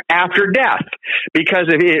after death,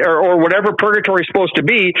 because or whatever purgatory is supposed to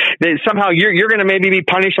be, that somehow you're going to maybe be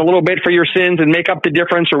punished a little bit for your sins and make up the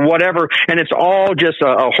difference or whatever. And it's all just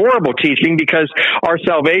a horrible teaching, because our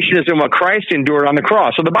salvation is in what Christ endured on the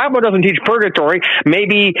cross. So the Bible doesn't teach purgatory.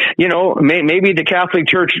 Maybe the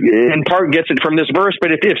Catholic Church in part gets it from this verse, but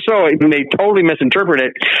if so, they totally misinterpret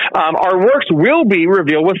it. Our works will be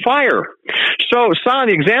revealed with fire. So, son,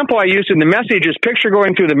 the example I used in the message is picture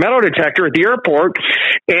going through the metal detector at the airport,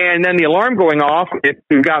 and then the alarm going off if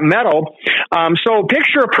you've got metal. So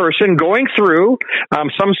picture a person going through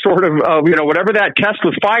some sort of whatever that test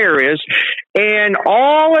with fire is, and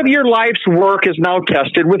all of your life's work is now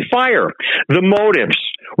tested with fire. The motives,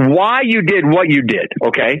 why you did what you did,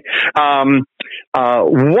 okay?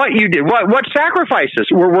 What you did, what sacrifices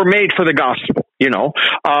were made for the gospel,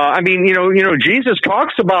 Jesus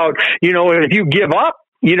talks about, if you give up,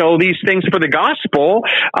 these things for the gospel,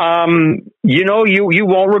 you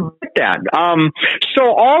won't regret that. So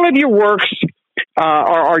all of your works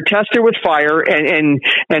are tested with fire, and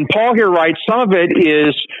Paul here writes, some of it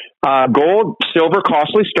is gold, silver,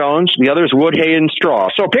 costly stones. The other is wood, hay, and straw.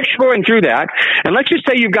 So picture going through that, and let's just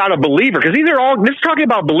say you've got a believer, because this is talking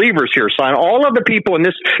about believers here, son. All of the people in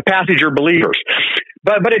this passage are believers.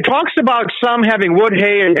 But it talks about some having wood,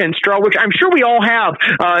 hay, and straw, which I'm sure we all have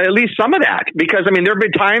at least some of that, because, there have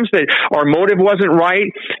been times that our motive wasn't right.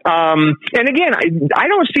 And again, I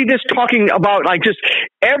don't see this talking about like just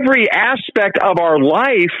every aspect of our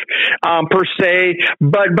life per se,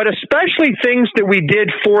 but especially things that we did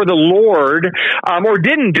for the Lord or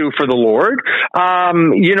didn't do for the Lord,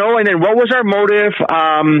 and then what was our motive?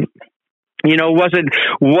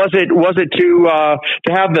 Was it to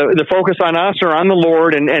have the focus on us or on the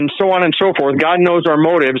Lord, and so on and so forth? God knows our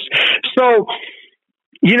motives. So,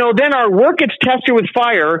 then our work gets tested with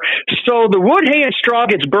fire. So the wood, hay, and straw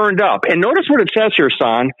gets burned up. And notice what it says here,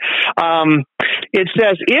 son. It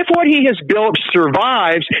says, if what he has built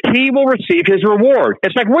survives, he will receive his reward.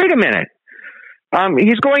 It's like, wait a minute.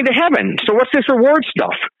 He's going to heaven. So what's this reward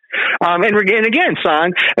stuff? And again,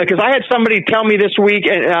 son, because I had somebody tell me this week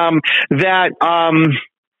that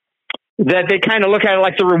they kind of look at it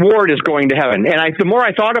like the reward is going to heaven. And the more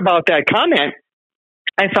I thought about that comment,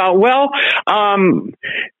 I thought,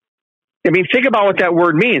 think about what that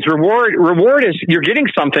word means. Reward is you're getting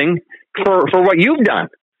something for what you've done.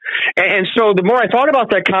 And so the more I thought about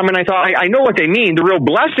that comment, I thought, I know what they mean. The real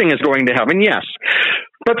blessing is going to heaven, yes.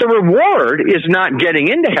 But the reward is not getting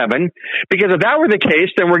into heaven, because if that were the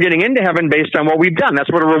case, then we're getting into heaven based on what we've done.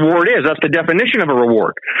 That's what a reward is. That's the definition of a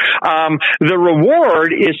reward. The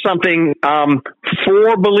reward is something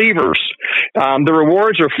for believers. The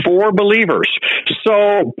rewards are for believers.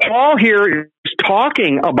 So Paul here is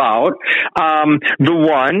talking about the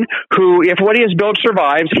one who, if what he has built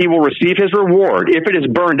survives, he will receive his reward. If it is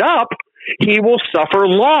burned up, he will suffer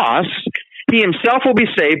loss. He himself will be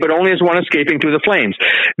saved, but only as one escaping through the flames.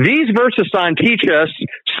 These verses, son, teach us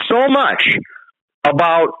so much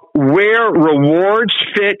about where rewards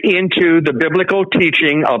fit into the biblical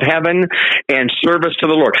teaching of heaven and service to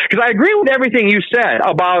the Lord. Because I agree with everything you said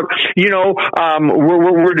about,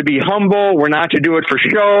 we're to be humble. We're not to do it for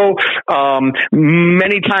show.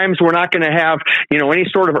 Many times we're not going to have, any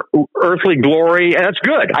sort of earthly glory. And that's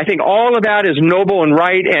good. I think all of that is noble and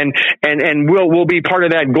right, and will be part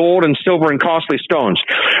of that gold and silver and costly stones.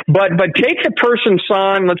 But take the person,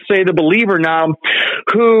 son, let's say the believer now,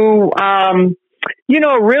 who,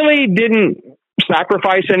 really didn't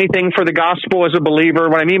sacrifice anything for the gospel as a believer.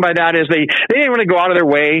 What I mean by that is they didn't really go out of their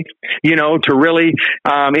way, to really,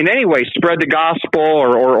 in any way spread the gospel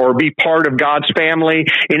or be part of God's family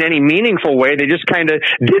in any meaningful way. They just kind of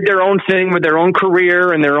did their own thing with their own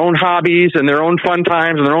career and their own hobbies and their own fun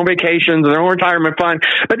times and their own vacations and their own retirement fund.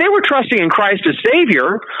 But they were trusting in Christ as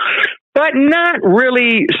Savior, but not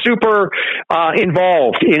really super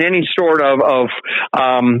involved in any sort of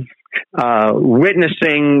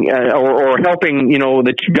witnessing or helping,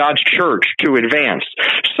 God's church to advance.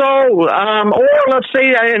 So, or let's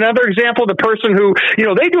say another example, the person who,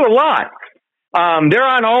 they do a lot. They're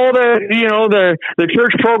on all the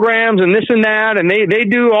church programs and this and that, and they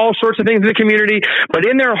do all sorts of things in the community, but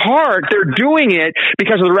in their heart, they're doing it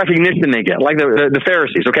because of the recognition they get, like the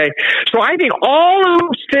Pharisees, okay? So I think all of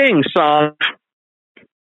those things, I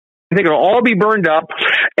think it'll all be burned up.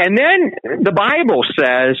 And then the Bible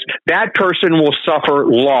says that person will suffer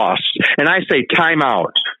loss. And I say, time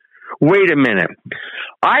out. Wait a minute.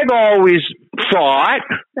 I've always thought,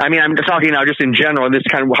 I mean, I'm talking now just in general, this is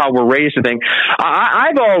kind of how we're raised to think.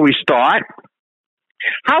 I've always thought,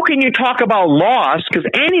 how can you talk about loss? Because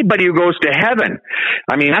anybody who goes to heaven,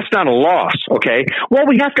 I mean, that's not a loss, okay? Well,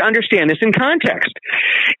 we have to understand this in context.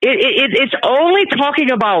 It's only talking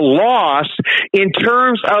about loss in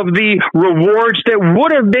terms of the rewards that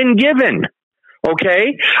would have been given.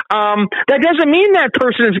 Okay? That doesn't mean that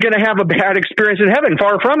person is going to have a bad experience in heaven.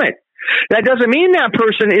 Far from it. That doesn't mean that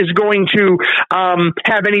person is going to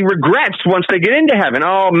have any regrets once they get into heaven.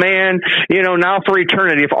 Oh, man, now for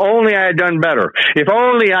eternity, if only I had done better. If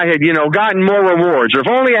only I had, gotten more rewards. Or if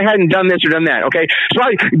only I hadn't done this or done that. Okay? So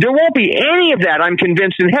there won't be any of that, I'm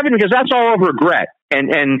convinced, in heaven, because that's all of regret. And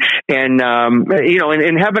in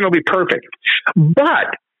heaven it'll be perfect.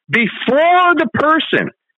 But before the person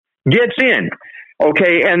gets in,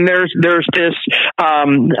 okay, and there's this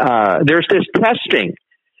testing,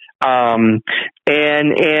 and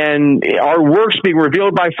our works being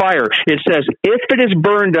revealed by fire. It says, if it is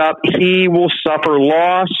burned up, he will suffer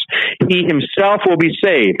loss. He himself will be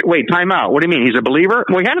saved. Wait, time out. What do you mean? He's a believer?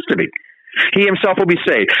 Well, he has to be. He himself will be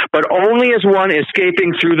saved, but only as one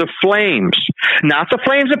escaping through the flames, not the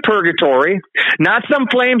flames of purgatory, not some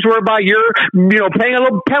flames whereby you're, paying a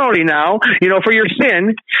little penalty now, for your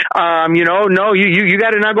sin. No, you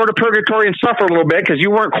got to now go to purgatory and suffer a little bit because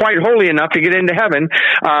you weren't quite holy enough to get into heaven.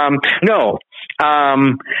 No.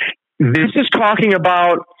 This is talking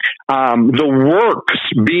about the works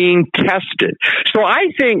being tested. So I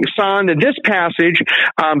think, son, that this passage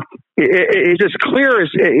is as clear as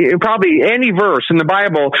probably any verse in the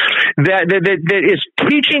Bible that is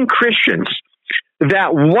teaching Christians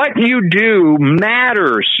that what you do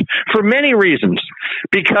matters for many reasons,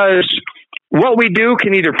 because what we do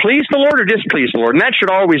can either please the Lord or displease the Lord, and that should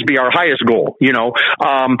always be our highest goal.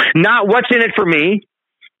 Not what's in it for me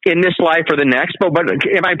in this life or the next, but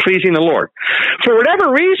am I pleasing the Lord? For whatever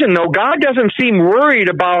reason, though, God doesn't seem worried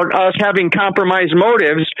about us having compromised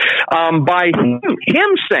motives by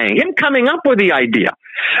him coming up with the idea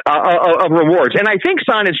of rewards. And I think,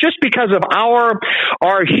 son, it's just because of our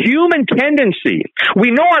human tendency. We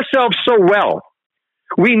know ourselves so well.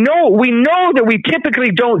 We know that we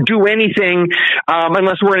typically don't do anything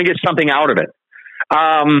unless we're going to get something out of it.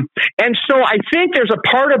 And so I think there's a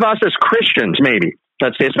part of us as Christians, maybe,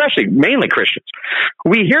 let's say, especially mainly Christians,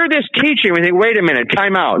 we hear this teaching, we think, wait a minute,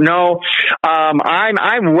 time out. No,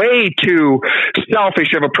 I'm way too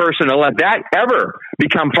selfish of a person to let that ever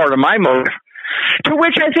become part of my motive. To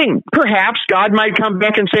which I think perhaps God might come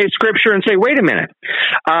back and say Scripture and say, wait a minute,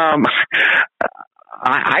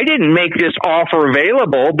 I didn't make this offer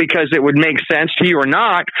available because it would make sense to you or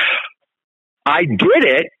not. I did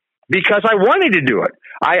it because I wanted to do it.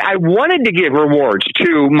 I wanted to give rewards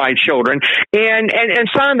to my children. And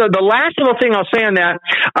son, the last little thing I'll say on that,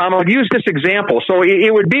 I'll use this example. So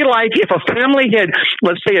it would be like if a family had,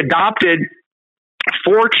 let's say, adopted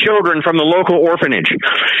 4 children from the local orphanage,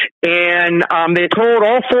 and they told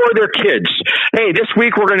all 4 of their kids, hey, this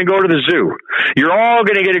week we're going to go to the zoo. You're all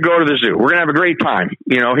going to get to go to the zoo. We're going to have a great time.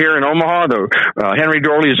 Here in Omaha, the Henry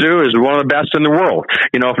Dorley Zoo is one of the best in the world.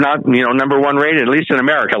 If not, number 1 rated, at least in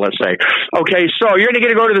America, let's say. Okay, so you're going to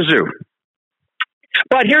get to go to the zoo.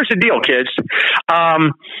 But here's the deal, kids.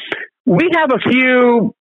 We have a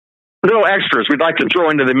few little extras we'd like to throw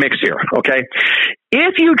into the mix here, okay?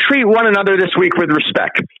 If you treat one another this week with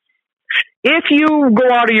respect, if you go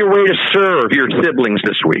out of your way to serve your siblings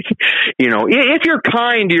this week, if you're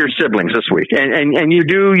kind to your siblings this week and you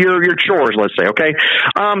do your chores, let's say, okay,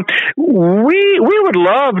 we would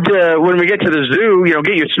love to, when we get to the zoo,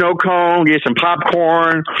 get you a snow cone, get you some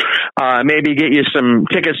popcorn, maybe get you some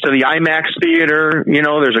tickets to the IMAX theater.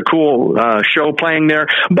 There's a cool show playing there.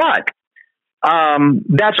 But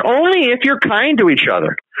that's only if you're kind to each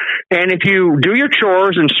other. And if you do your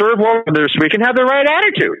chores and serve well this week and have the right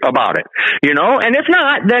attitude about it, and if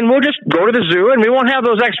not, then we'll just go to the zoo and we won't have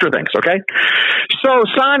those extra things, okay? So,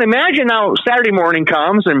 son, imagine now Saturday morning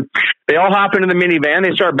comes and they all hop into the minivan,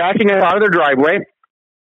 they start backing up out of their driveway,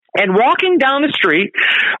 and walking down the street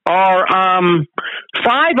are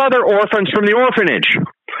 5 other orphans from the orphanage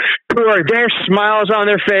who are there, smiles on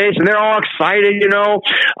their face, and they're all excited,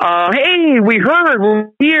 hey, we heard, we're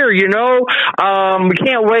here, we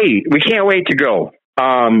can't wait to go.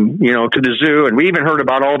 to the zoo, and we even heard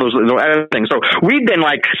about all those other things. So we've been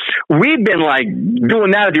like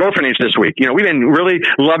doing that at the orphanage this week. We've been really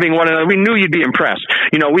loving one another. We knew you'd be impressed.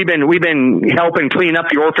 We've been helping clean up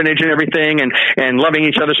the orphanage and everything, and loving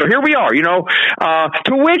each other. So here we are.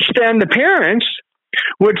 To which then the parents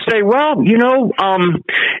would say, well,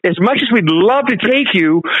 as much as we'd love to take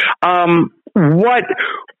you,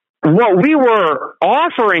 what we were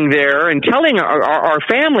offering there and telling our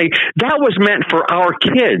family, that was meant for our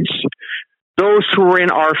kids, those who were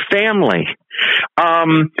in our family.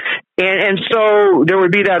 And so there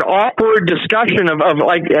would be that awkward discussion of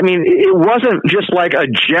it wasn't just like a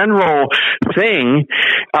general thing.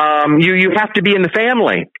 You have to be in the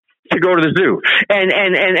family to go to the zoo. And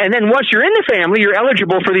then once you're in the family, you're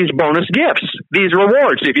eligible for these bonus gifts, these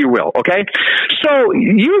rewards, if you will. Okay. So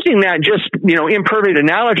using that just, imperfect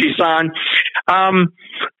analogy, son,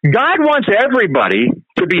 God wants everybody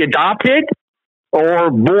to be adopted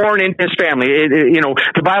or born into his family.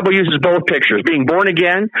 The Bible uses both pictures, being born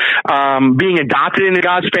again, being adopted into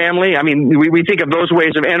God's family. I mean, we think of those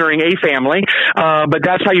ways of entering a family, but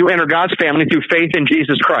that's how you enter God's family, through faith in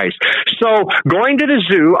Jesus Christ. So going to the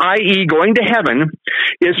zoo, i.e. going to heaven,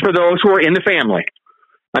 is for those who are in the family.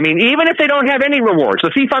 I mean, even if they don't have any rewards,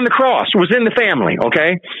 the thief on the cross was in the family,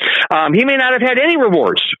 okay? He may not have had any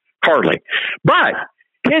rewards, hardly, but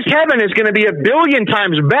his heaven is going to be 1 billion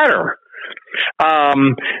times better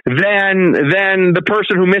than the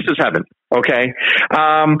person who misses heaven. Okay.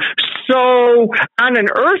 So on an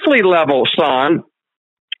earthly level, son,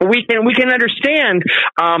 we can understand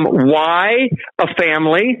why a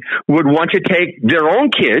family would want to take their own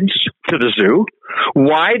kids to the zoo,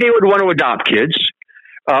 why they would want to adopt kids.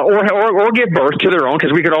 Or give birth to their own,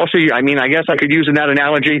 because we could also, I guess I could use in that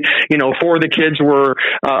analogy, 4 of the kids were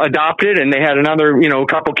adopted, and they had another,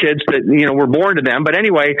 couple kids that, were born to them. But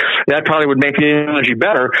anyway, that probably would make the analogy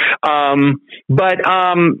better. But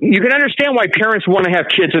you can understand why parents want to have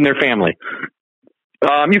kids in their family.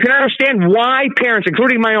 You can understand why parents,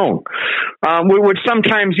 including my own, would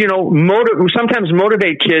sometimes,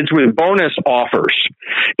 motivate kids with bonus offers.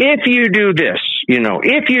 If you do this,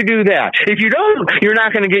 if you do that, if you don't, you're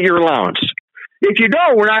not going to get your allowance. If you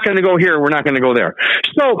don't, we're not going to go here, we're not going to go there.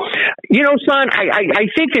 So, son, I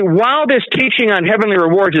think that while this teaching on heavenly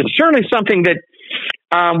rewards is certainly something that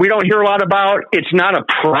we don't hear a lot about, it's not a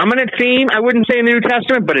prominent theme, I wouldn't say, in the New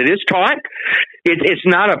Testament, but it is taught. It's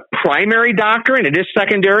not a primary doctrine. It is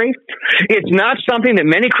secondary. It's not something that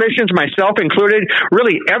many Christians, myself included,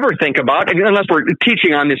 really ever think about, unless we're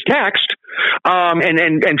teaching on this text,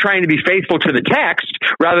 and trying to be faithful to the text,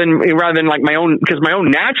 rather than like my own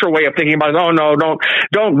natural way of thinking about it. Oh no,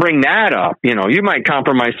 don't bring that up. You might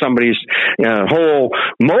compromise somebody's whole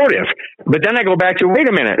motive. But then I go back to, wait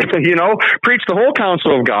a minute, preach the whole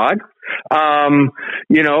counsel of God.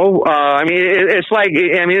 It's like,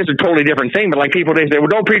 it's a totally different thing, but like people, they say, well,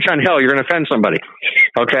 don't preach on hell, you're going to offend somebody.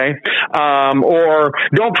 Okay. Or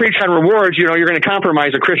don't preach on rewards, you're going to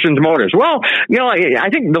compromise a Christian's motives. Well, I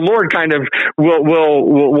think the Lord kind of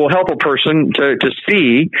will help a person to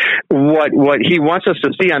see what he wants us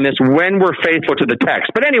to see on this when we're faithful to the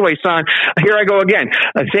text. But anyway, son, here I go again.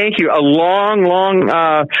 Thank you. A long,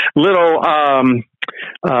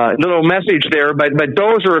 little message there, but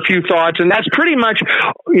those are a few thoughts, and that's pretty much,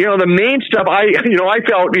 the main stuff I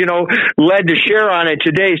felt, led to share on it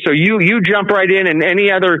today. So you jump right in, and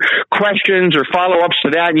any other questions or follow-ups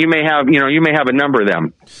to that, you may have a number of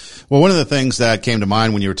them. Well, one of the things that came to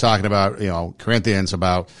mind when you were talking about, Corinthians,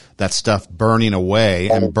 about that stuff burning away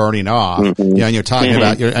and burning off, and you're talking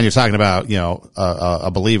about,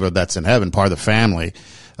 a believer that's in heaven, part of the family.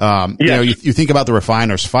 You think about the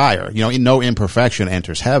refiner's fire. No imperfection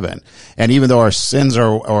enters heaven. And even though our sins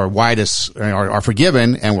are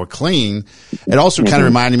forgiven and we're clean, it also kind of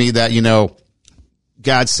reminded me that,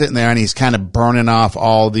 God's sitting there and he's kind of burning off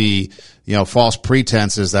all the, false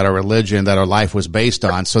pretenses that our religion, that our life was based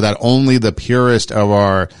on, so that only the purest of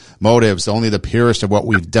our motives, only the purest of what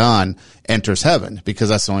we've done enters heaven, because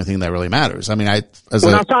that's the only thing that really matters. I mean, now,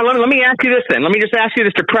 Tom, let me ask you this then. Let me just ask you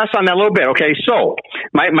this to press on that a little bit. Okay. So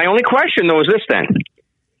my only question though is this then.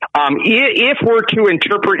 If we're to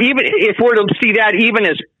interpret, even if we're to see that even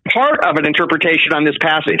as part of an interpretation on this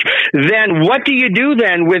passage, then what do you do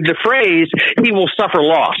then with the phrase, he will suffer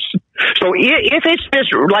loss? So if it's just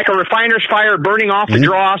like a refiner's fire burning off the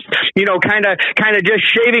dross, kind of just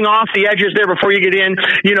shaving off the edges there before you get in,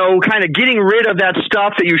 kind of getting rid of that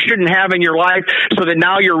stuff that you shouldn't have in your life so that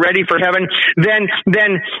now you're ready for heaven, then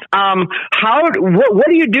what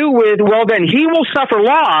do you do with, well, then he will suffer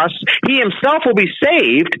loss, he himself will be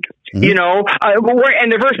saved, You know, and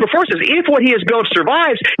the verse before says, if what he has built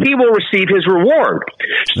survives, he will receive his reward.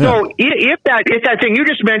 So if that thing you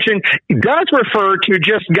just mentioned does refer to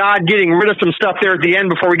just God getting rid of some stuff there at the end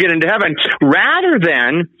before we get into heaven, rather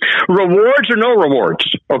than rewards or no rewards,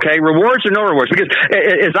 okay? Rewards or no rewards. Because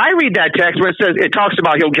as I read that text, where it talks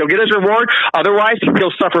about he'll get his reward, otherwise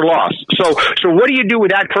he'll suffer loss. So what do you do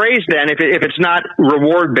with that phrase then if it's not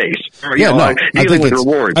reward based? Dealing with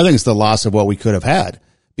rewards. I think it's the loss of what we could have had.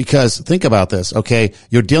 Because think about this, okay?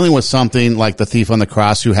 You're dealing with something like the thief on the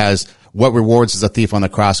cross who has, what rewards is a thief on the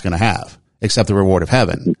cross going to have? Except the reward of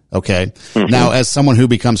heaven, okay? Now, as someone who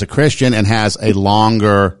becomes a Christian and has a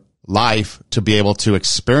longer life to be able to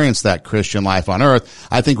experience that Christian life on earth,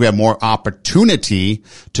 I think we have more opportunity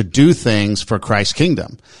to do things for Christ's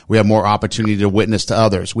kingdom. We have more opportunity to witness to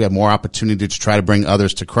others. We have more opportunity to try to bring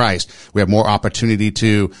others to Christ. We have more opportunity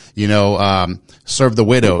to, serve the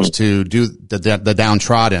widows, to do the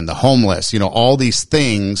downtrodden, the homeless, all these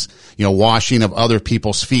things, washing of other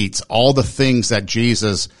people's feet, all the things that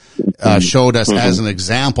Jesus showed us as an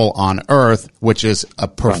example on earth, which is a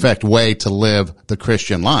perfect way to live the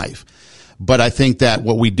Christian life. But I think that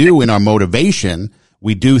what we do in our motivation,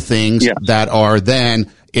 we do things that are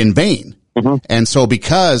then in vain. And so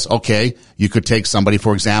because, you could take somebody,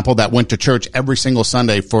 for example, that went to church every single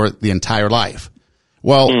Sunday for the entire life.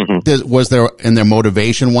 Well, was there in their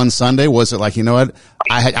motivation one Sunday? Was it like, you know what?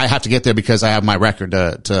 I have to get there because I have my record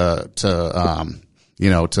to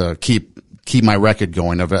keep my record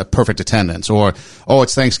going of a perfect attendance, or,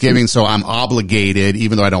 it's Thanksgiving, so I'm obligated,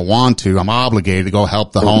 even though I don't want to, I'm obligated to go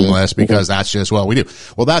help the homeless because that's just what we do.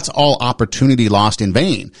 Well, that's all opportunity lost in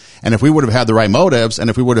vain. And if we would have had the right motives, and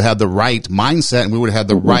if we would have had the right mindset, and we would have had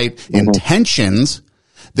the right intentions,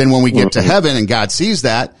 then when we get to heaven and God sees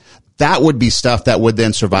that would be stuff that would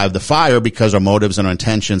then survive the fire because our motives and our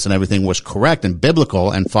intentions and everything was correct and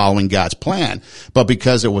biblical and following God's plan. But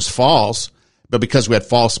because it was false, but because we had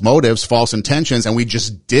false motives, false intentions, and we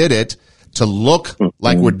just did it to look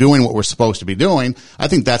like we're doing what we're supposed to be doing, I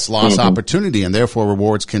think that's lost opportunity, and therefore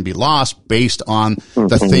rewards can be lost based on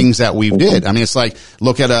the things that we did. I mean, it's like,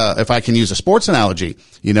 look at if I can use a sports analogy,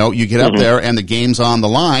 you get up there and the game's on the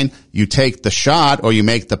line, you take the shot or you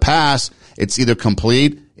make the pass, it's either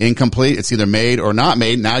complete, incomplete, it's either made or not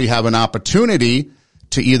made. Now you have an opportunity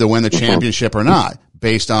to either win the championship or not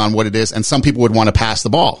based on what it is. And some people would want to pass the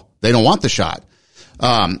ball. They don't want the shot.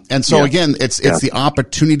 And so again, it's the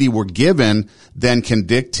opportunity we're given then can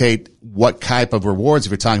dictate what type of rewards, if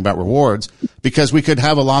you're talking about rewards, because we could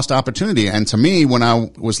have a lost opportunity. And to me, when I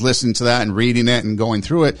was listening to that and reading it and going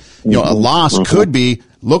through it, a loss could be,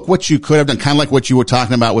 look what you could have done, kind of like what you were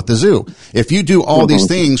talking about with the zoo. If you do all these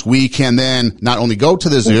things, we can then not only go to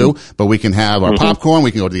the zoo, but we can have our popcorn,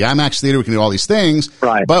 we can go to the IMAX theater, we can do all these things.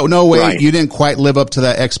 Right. But no way, you didn't quite live up to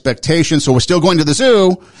that expectation. So we're still going to the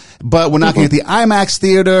zoo, but we're not going to the IMAX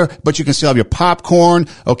theater, but you can still have your popcorn.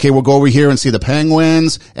 Okay, we'll go over here and see the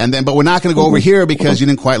penguins. But we're not going to go over here because you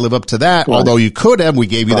didn't quite live up to that. Right. Although you could have, we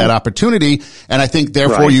gave you that opportunity. And I think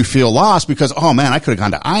therefore you feel lost because, oh man, I could have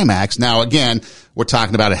gone to IMAX. Now again, we're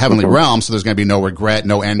talking about a heavenly realm, so there's going to be no regret,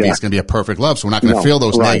 no envy. It's going to be a perfect love, so we're not going to feel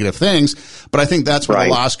those negative things. But I think that's what the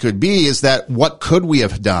loss could be, is that what could we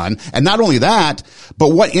have done? And not only that, but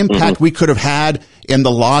what impact we could have had in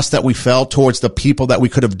the loss that we felt towards the people that we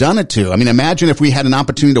could have done it to. I mean, imagine if we had an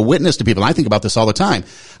opportunity to witness to people. And I think about this all the time.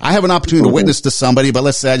 I have an opportunity to witness to somebody, but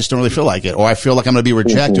let's say I just don't really feel like it, or I feel like I'm going to be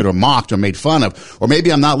rejected or mocked or made fun of, or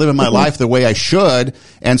maybe I'm not living my life the way I should,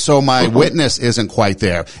 and so my witness isn't quite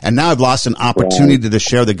there. And now I've lost an opportunity to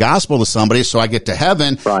share the gospel to somebody, so I get to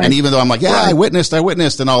heaven, and even though I'm like, I witnessed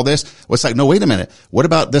and all this, well, it's like, no, wait a minute. What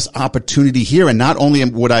about this opportunity here? And not only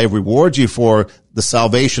would I reward you for the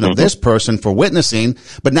salvation of this person for witnessing,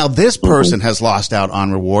 but now this person has lost out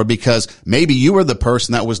on reward because maybe you were the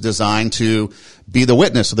person that was designed to be the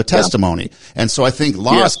witness of the testimony. And so I think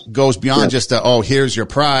loss goes beyond just here's your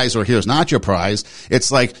prize or here's not your prize.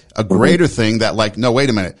 It's like a greater thing that, like, no, wait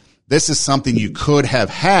a minute. This is something you could have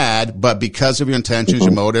had, but because of your intentions,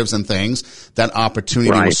 your motives and things, that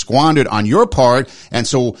opportunity was squandered on your part. And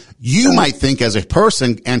so you might think as a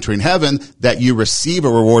person entering heaven that you receive a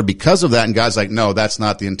reward because of that. And God's like, no, that's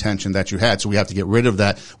not the intention that you had. So we have to get rid of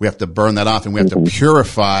that. We have to burn that off, and we have to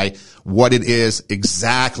purify what it is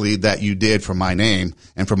exactly that you did for my name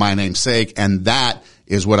and for my name's sake. And that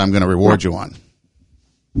is what I'm going to reward you on.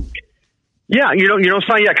 Yeah,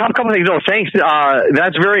 so yeah, a couple of things. Oh, thanks.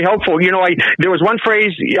 That's very helpful. There was one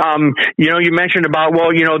phrase, you mentioned about,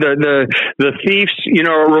 the thief's,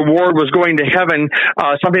 reward was going to heaven,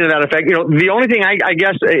 something to that effect. The only thing I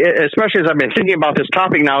guess, especially as I've been thinking about this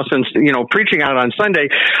topic now since, preaching on it on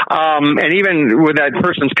Sunday, and even with that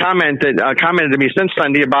person's comment that commented to me since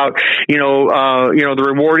Sunday about, the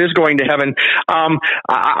reward is going to heaven.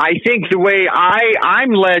 I think the way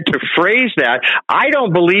I'm led to phrase that, I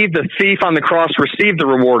don't believe the thief on the cross received the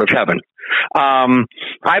reward of heaven.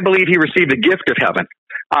 I believe he received the gift of heaven.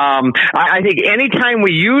 I think anytime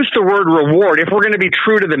we use the word reward, if we're going to be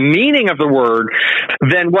true to the meaning of the word,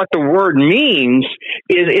 then what the word means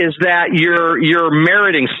is that you're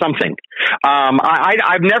meriting something.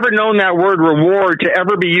 I've never known that word reward to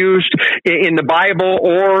ever be used in the Bible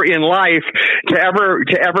or in life to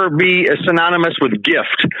ever be synonymous with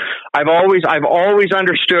gift. I've always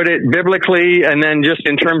understood it biblically, and then just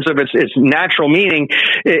in terms of its natural meaning,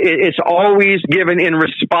 it's always given in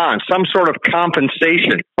response, some sort of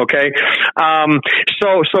compensation. Okay,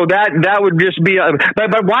 so that would just be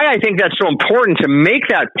but why I think that's so important to make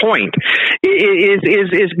that point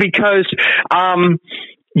is because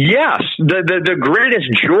yes, the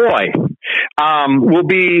greatest joy will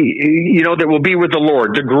be, that will be with the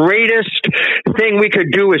Lord. The greatest thing we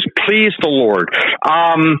could do is please the Lord.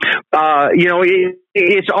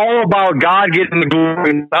 It's all about God getting the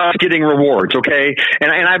glory and us getting rewards, okay? And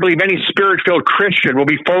I believe any Spirit-filled Christian will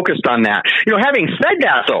be focused on that. Having said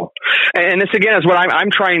that, though, and this again is what I'm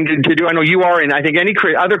trying to do. I know you are, and I think any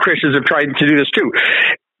other Christians have tried to do this too.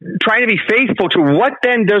 Trying to be faithful to what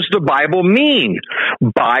then does the Bible mean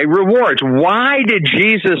by rewards? Why did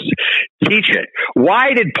Jesus teach it?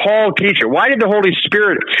 Why did Paul teach it? Why did the Holy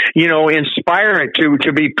Spirit, inspire it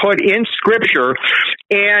to be put in Scripture?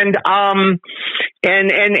 And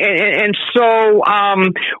so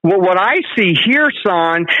what I see here,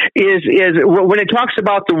 son, is when it talks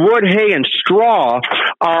about the wood, hay, and straw,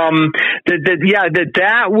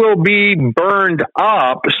 that will be burned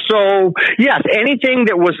up. So yes, anything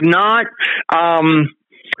that was not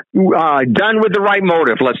done with the right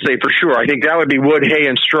motive, let's say, for sure. I think that would be wood, hay,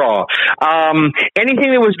 and straw.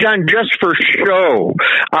 Anything that was done just for show,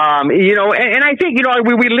 and I think,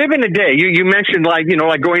 we live in a day, you mentioned like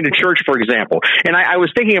going to church, for example. And I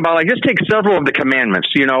was thinking about, just take several of the commandments,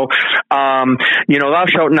 thou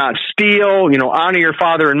shalt not steal, honor your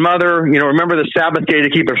father and mother, remember the Sabbath day to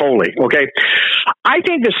keep it holy. Okay. I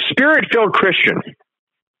think the Spirit-filled Christian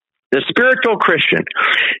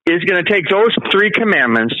is going to take those three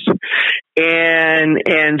commandments and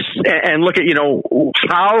look at,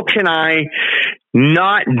 how can I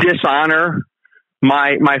not dishonor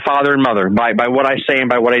my father and mother by what I say and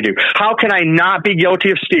by what I do? How can I not be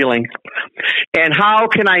guilty of stealing? And how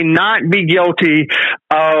can I not be guilty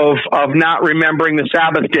of not remembering the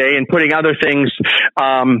Sabbath day and putting other things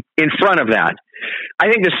in front of that? I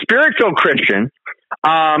think the Spirit-filled Christian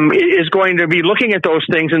is going to be looking at those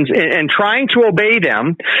things and trying to obey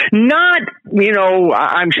them. Not,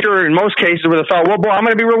 I'm sure in most cases with a thought, well, boy, I'm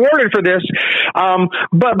going to be rewarded for this.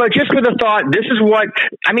 But just with a thought, this is what,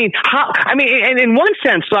 and in one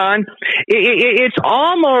sense, son, it's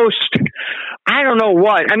almost, I don't know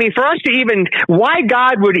what. For us to even, why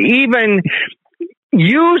God would even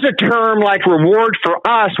use a term like reward for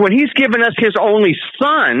us when he's given us his only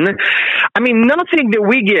son. Nothing that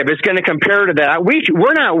we give is going to compare to that.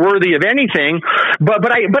 We're not worthy of anything, but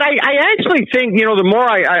I actually think, the more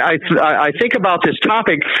I think about this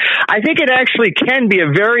topic, I think it actually can be a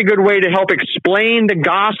very good way to help explain the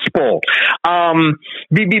gospel.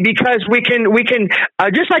 Because we can,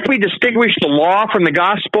 just like we distinguish the law from the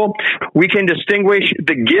gospel, we can distinguish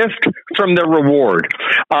the gift from the reward.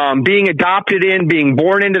 Being adopted in, being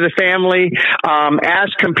born into the family, as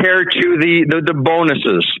compared to the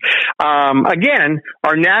bonuses. Again,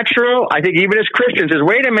 our natural, I think even as Christians, is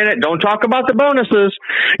wait a minute, don't talk about the bonuses.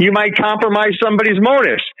 You might compromise somebody's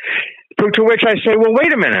motives. To which I say, well,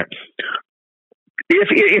 wait a minute.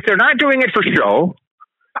 If they're not doing it for show,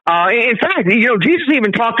 in fact, Jesus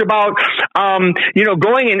even talked about,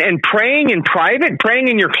 going and praying in private, praying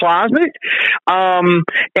in your closet,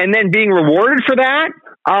 and then being rewarded for that.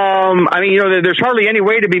 There's hardly any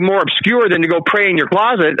way to be more obscure than to go pray in your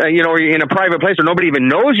closet, or in a private place where nobody even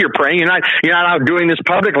knows you're praying. You're not out doing this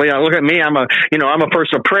publicly. Look at me. I'm a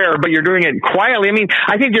person of prayer, but you're doing it quietly.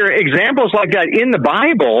 I think there are examples like that in the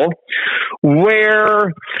Bible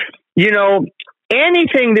where,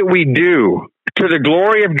 anything that we do to the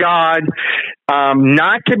glory of God,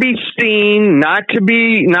 not to be seen, not to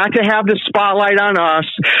have the spotlight on us.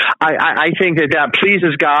 I think that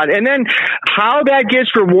pleases God. And then how that gets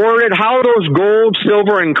rewarded, how those gold,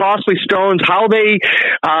 silver, and costly stones, how they,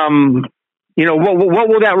 what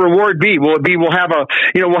will that reward be? Will it be we'll have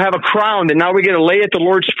a crown that now we get to lay at the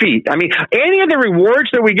Lord's feet? I mean, any of the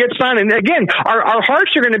rewards that we get, son, and again, our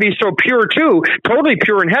hearts are going to be so pure too, totally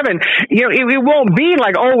pure in heaven. It won't be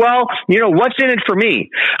like, oh well, what's in it for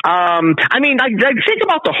me? I think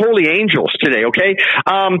about the holy angels today. Okay,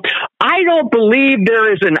 I don't believe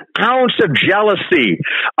there is an ounce of jealousy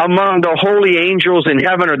among the holy angels in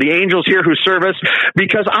heaven or the angels here who serve us,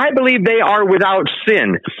 because I believe they are without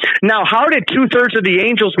sin. Now, how did 2/3 of the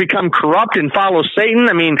angels become corrupt and follow Satan?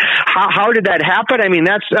 I mean, how did that happen? I mean,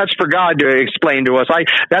 that's for God to explain to us.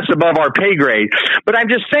 That's above our pay grade. But I'm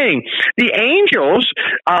just saying, the angels,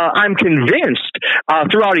 I'm convinced,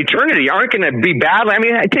 throughout eternity aren't going to be bad. I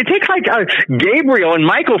mean, take like Gabriel and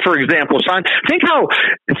Michael, for example, son. Think how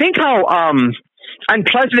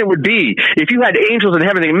unpleasant it would be if you had angels in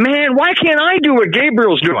heaven thinking, man, why can't I do what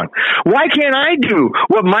Gabriel's doing? Why can't I do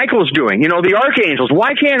what Michael's doing? The archangels,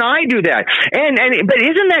 why can't I do that? But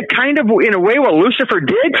isn't that kind of, in a way, what Lucifer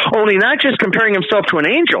did? Only not just comparing himself to an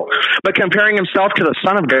angel, but comparing himself to the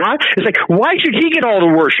Son of God? It's like, why should he get all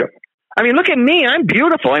the worship? I mean, look at me. I'm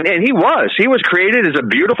beautiful. And he was created as a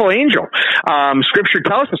beautiful angel. Scripture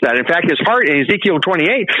tells us that. In fact, his heart, in Ezekiel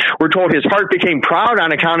 28, we're told his heart became proud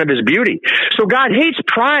on account of his beauty. So God hates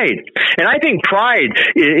pride. And I think pride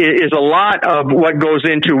is a lot of what goes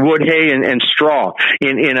into wood, hay, and straw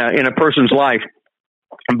in a person's life.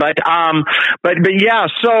 But yeah,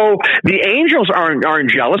 so the angels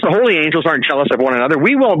aren't jealous. The holy angels aren't jealous of one another.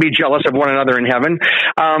 We won't be jealous of one another in heaven.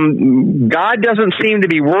 God doesn't seem to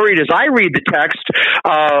be worried, as I read the text,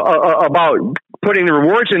 about putting the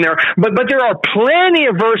rewards in there, but there are plenty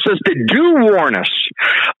of verses that do warn us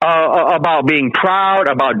about being proud,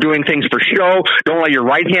 about doing things for show. Don't let your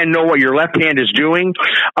right hand know what your left hand is doing.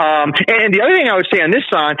 And the other thing I would say on this,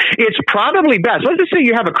 son, it's probably best. Let's just say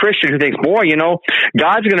you have a Christian who thinks, boy,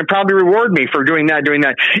 God's going to probably reward me for doing that.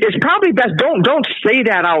 It's probably best. Don't say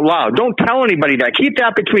that out loud. Don't tell anybody that. Keep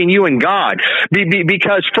that between you and God.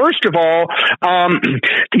 Because first of all,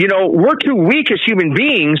 we're too weak as human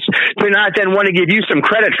beings to not then want to give you some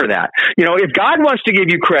credit for that. If God wants to give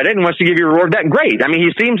you credit and wants to give you a reward, that great. I mean,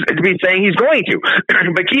 he seems to be saying he's going to,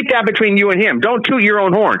 but keep that between you and him. Don't toot your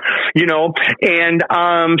own horn, And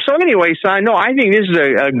so anyway, son, no, I think this is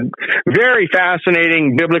a very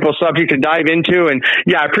fascinating biblical subject to dive into. And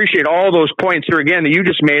yeah, I appreciate all those points here again that you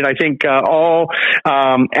just made. I think all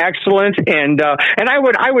excellent. And I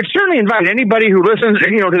would certainly invite anybody who listens,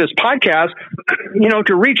 to this podcast,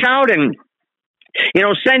 to reach out and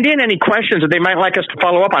send in any questions that they might like us to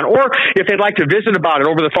follow up on, or if they'd like to visit about it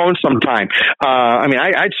over the phone sometime.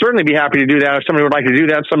 I'd certainly be happy to do that if somebody would like to do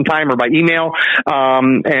that sometime, or by email.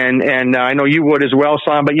 And I know you would as well,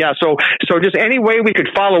 Sam. But yeah, so just any way we could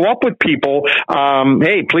follow up with people,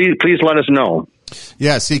 hey, please let us know.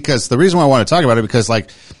 Yeah, see, because the reason why I want to talk about it, because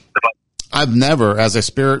I've never, as a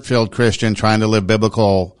spirit-filled Christian trying to live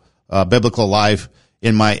biblical life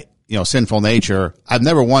in my sinful nature, I've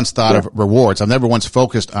never once thought of rewards. I've never once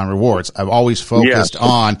focused on rewards. I've always focused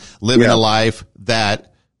on living a life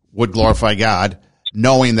that would glorify God,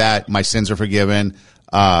 knowing that my sins are forgiven.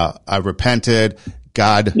 I've repented.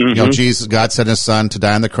 God, Jesus, God sent his son to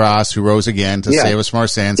die on the cross, who rose again to save us from our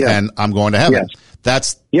sins, and I'm going to heaven.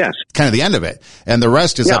 That's kind of the end of it. And the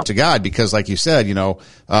rest is up to God, because like you said,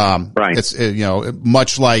 it's,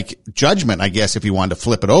 much like judgment, I guess, if you wanted to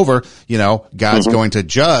flip it over, God's going to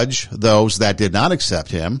judge those that did not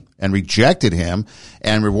accept him and rejected him,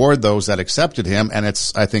 and reward those that accepted him. And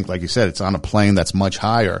it's, I think, like you said, it's on a plane that's much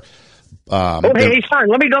higher. Hey, son,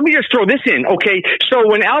 let me just throw this in. Okay, so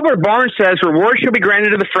when Albert Barnes says reward shall be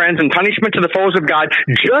granted to the friends and punishment to the foes of God,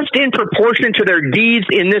 just in proportion to their deeds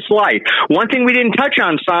in this life. One thing we didn't touch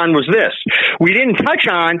on, son, was this. We didn't touch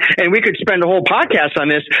on, and we could spend a whole podcast on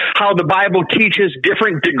this, how the Bible teaches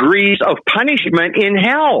different degrees of punishment in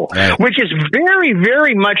hell, which is very,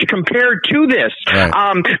 very much compared to this.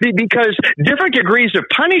 Because different degrees of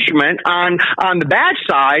punishment on the bad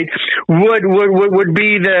side would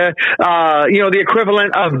be the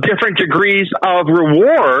equivalent of different degrees of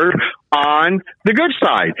reward on the good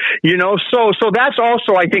side, so that's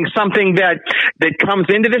also, I think, something that comes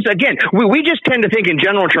into this. Again, we just tend to think in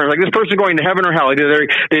general terms, like this person going to heaven or hell. Either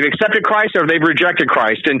they've accepted Christ or they've rejected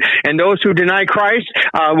Christ. And those who deny Christ,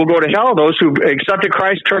 will go to hell. Those who accepted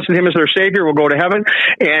Christ, trusted him as their savior, will go to heaven.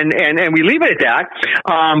 And we leave it at that.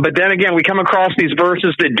 But then again, we come across these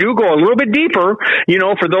verses that do go a little bit deeper,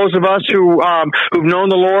 for those of us who've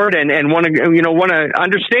known the Lord and want to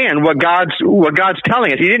understand what God's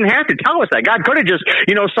telling us. He didn't have to tell us that. God could have just,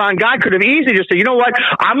 son, God could have easily just said, you know what,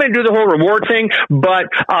 I'm going to do the whole reward thing, but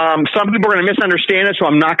some people are going to misunderstand it, so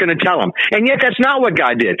I'm not going to tell them. And yet that's not what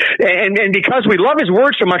God did. And because we love his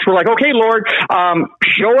word so much, we're like, okay, Lord,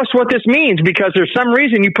 show us what this means, because there's some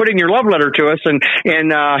reason you put in your love letter to us and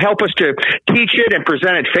help us to teach it and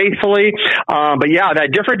present it faithfully. But yeah, that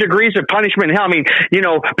different degrees of punishment in hell. I mean,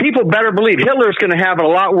 people better believe Hitler's going to have it a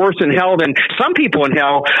lot worse in hell than some people in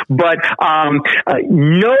hell, but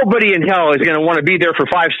nobody in hell is going to want to be there for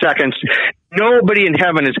 5 seconds. Nobody in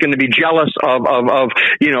heaven is going to be jealous of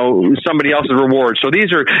somebody else's reward. So to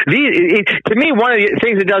me, one of the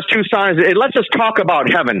things it does too, Son, is it lets us talk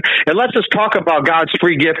about heaven. It lets us talk about God's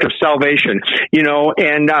free gift of salvation,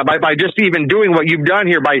 and by just even doing what you've done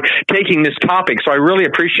here, by taking this topic. So I really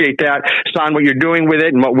appreciate that, Son, what you're doing with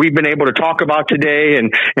it and what we've been able to talk about today.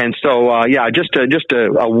 And so, just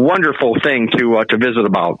a wonderful thing to visit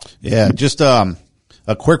about. Yeah, just a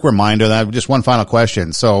quick reminder that just one final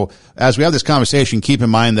question. So as we have this conversation, keep in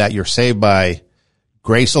mind that you're saved by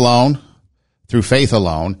grace alone, through faith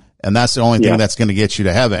alone, and that's the only thing that's going to get you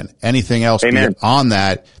to heaven. Anything else beyond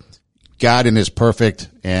that, God in his perfect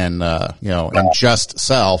and and just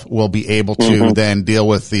self will be able to then deal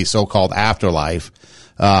with the so-called afterlife,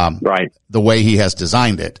 right, the way he has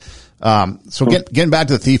designed it. So getting back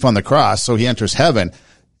to the thief on the cross, so he enters heaven.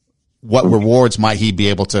 What rewards might he be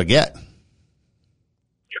able to get?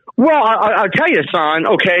 Well, I'll tell you, son,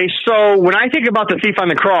 okay, so when I think about the thief on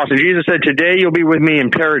the cross, and Jesus said, today you'll be with me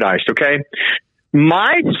in paradise, okay,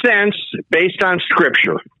 my sense, based on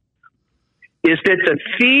Scripture, is that the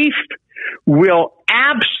thief will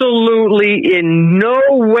absolutely in no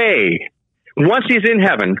way, once he's in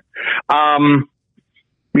heaven,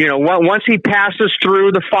 once he passes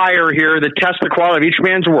through the fire here, the test the quality of each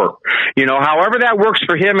man's work, however that works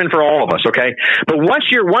for him and for all of us, okay, but once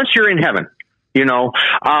you're in heaven,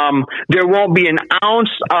 there won't be an ounce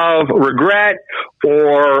of regret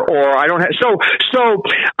or I don't have,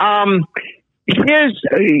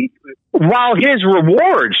 while his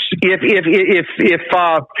rewards, if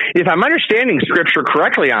I'm understanding Scripture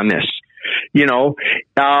correctly on this,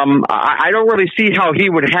 I don't really see how he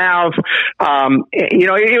would have,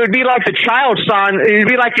 it would be like the child, son. It would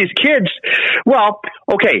be like these kids. Well,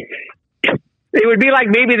 okay. It would be like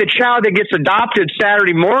maybe the child that gets adopted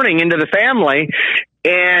Saturday morning into the family.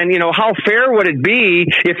 And, how fair would it be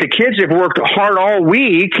if the kids have worked hard all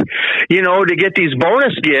week, to get these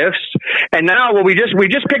bonus gifts? And now, we just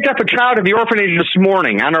picked up a child at the orphanage this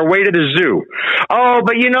morning on our way to the zoo. Oh,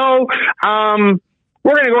 but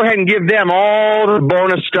we're going to go ahead and give them all the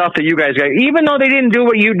bonus stuff that you guys got. Even though they didn't do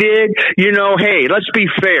what you did, hey, let's be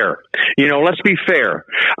fair. Let's be fair.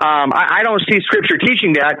 I don't see Scripture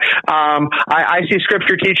teaching that. I see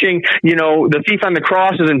Scripture teaching, the thief on the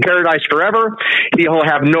cross is in paradise forever. He'll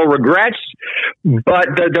have no regrets.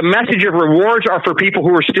 But the message of rewards are for people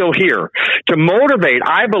who are still here. To motivate,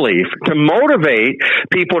 I believe,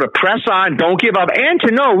 people to press on, don't give up, and to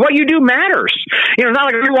know what you do matters. Not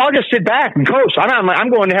like, well, I'll just sit back and coast. I'm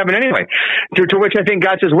going to heaven anyway. To which I think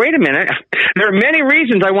God says, wait a minute. There are many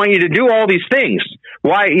reasons I want you to do all these things.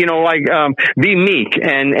 Why, be meek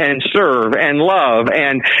and serve and love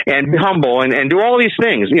and be humble and do all these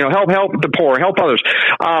things. Help the poor, help others.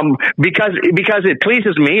 Because it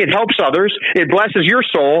pleases me, it helps others, it blesses your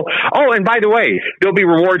soul. Oh, and by the way, there'll be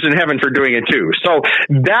rewards in heaven for doing it too. So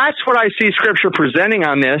that's what I see Scripture presenting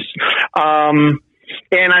on this.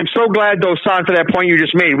 And I'm so glad, though, Son, for that point you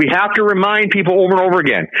just made. We have to remind people over and over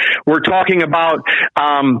again. We're talking about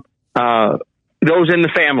those in the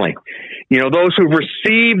family. Those who've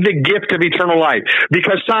received the gift of eternal life.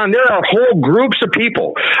 Because, Son, there are whole groups of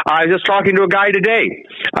people. I was just talking to a guy today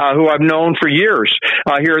who I've known for years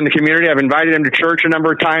here in the community. I've invited him to church a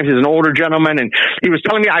number of times. He's an older gentleman, and he was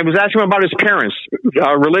telling me, I was asking him about his parents'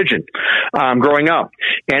 religion growing up.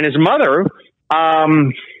 And his mother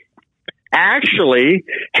actually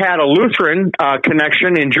had a Lutheran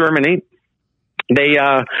connection in Germany. His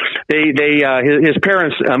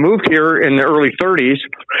parents moved here in the early 30s,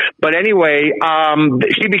 but anyway,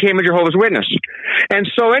 she became a Jehovah's Witness. And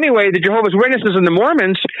so anyway, the Jehovah's Witnesses and the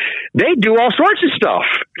Mormons, they do all sorts of stuff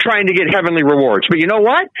trying to get heavenly rewards. But you know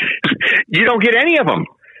what? You don't get any of them.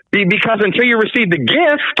 Because until you receive the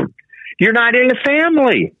gift, you're not in the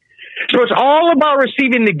family. So it's all about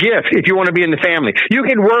receiving the gift if you want to be in the family. You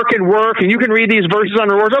can work and you can read these verses on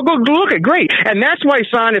rewards. Oh, go look at great. And that's why,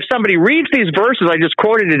 son, if somebody reads these verses I just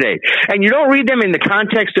quoted today, and you don't read them in the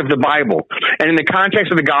context of the Bible and in the context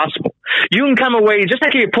of the gospel, you can come away just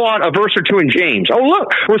like you pull out a verse or two in James. Oh, look,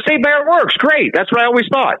 we're saved by our works. Great. That's what I always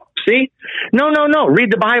thought. See? No. Read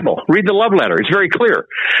the Bible. Read the love letter. It's very clear.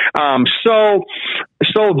 So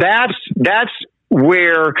that's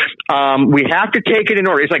where we have to take it in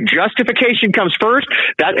order. It's like justification comes first,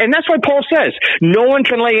 and that's why Paul says, no one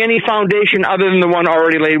can lay any foundation other than the one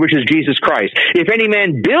already laid, which is Jesus Christ. If any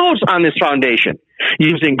man builds on this foundation,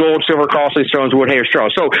 using gold, silver, costly stones, wood, hay, or straw.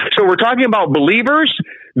 So we're talking about believers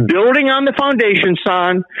building on the foundation,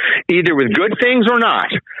 son, either with good things or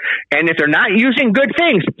not. And if they're not using good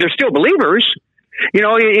things, they're still believers. You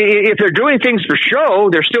know, if they're doing things for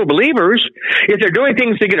show, they're still believers. If they're doing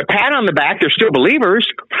things to get a pat on the back, they're still believers.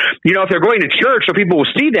 You know, if they're going to church so people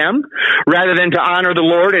will see them rather than to honor the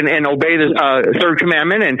Lord and obey the third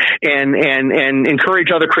commandment and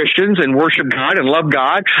encourage other Christians and worship God and love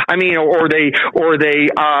God. I mean, or they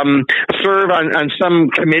serve on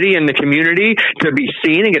some committee in the community to be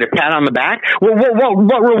seen and get a pat on the back. Well,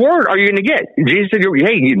 what reward are you going to get? Jesus said,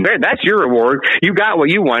 hey, that's your reward. You got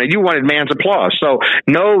what you wanted. You wanted man's applause. So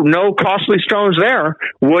no costly stones there,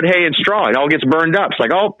 wood, hay, and straw. It all gets burned up. It's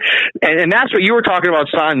like, and that's what you were talking about,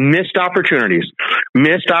 son, missed opportunities.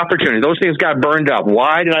 Those things got burned up.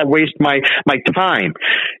 Why did I waste my time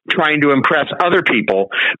trying to impress other people?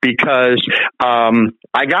 Because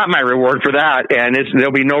I got my reward for that, and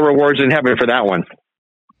there'll be no rewards in heaven for that one.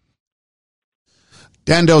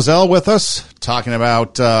 Dan Dozel with us, talking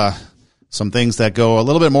about some things that go a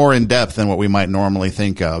little bit more in depth than what we might normally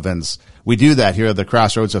think of. And we do that here at the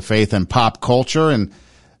Crossroads of Faith and Pop Culture. And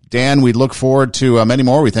Dan, we look forward to many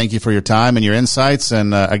more. We thank you for your time and your insights.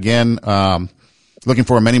 And again, looking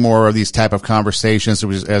for many more of these type of conversations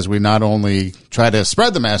as we not only try to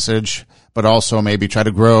spread the message, but also maybe try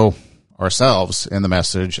to grow ourselves in the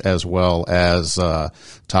message as well as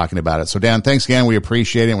talking about it. So Dan, thanks again. We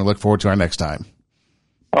appreciate it. And we look forward to our next time.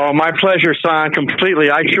 Oh, my pleasure, son, completely.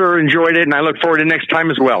 I sure enjoyed it, and I look forward to next time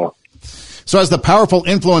as well. So as the powerful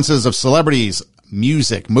influences of celebrities,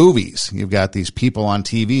 music, movies, you've got these people on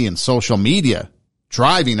TV and social media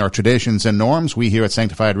driving our traditions and norms. We here at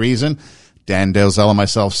Sanctified Reason, Dan Dozel and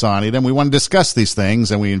myself, Son Edom, we want to discuss these things,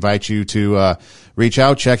 and we invite you to reach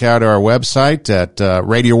out, check out our website at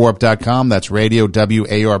RadioWarp.com. That's Radio,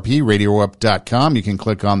 W-A-R-P, RadioWarp.com. You can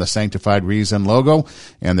click on the Sanctified Reason logo,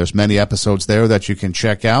 and there's many episodes there that you can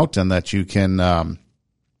check out and that you can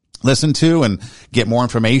listen to and get more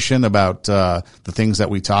information about the things that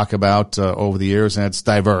we talk about over the years. And it's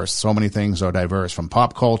diverse. So many things are diverse, from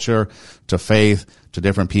pop culture to faith to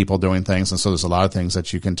different people doing things. And so there's a lot of things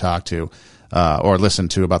that you can talk to or listen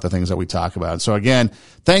to about the things that we talk about. So again,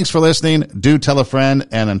 thanks for listening. Do tell a friend.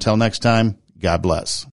 And until next time, God bless.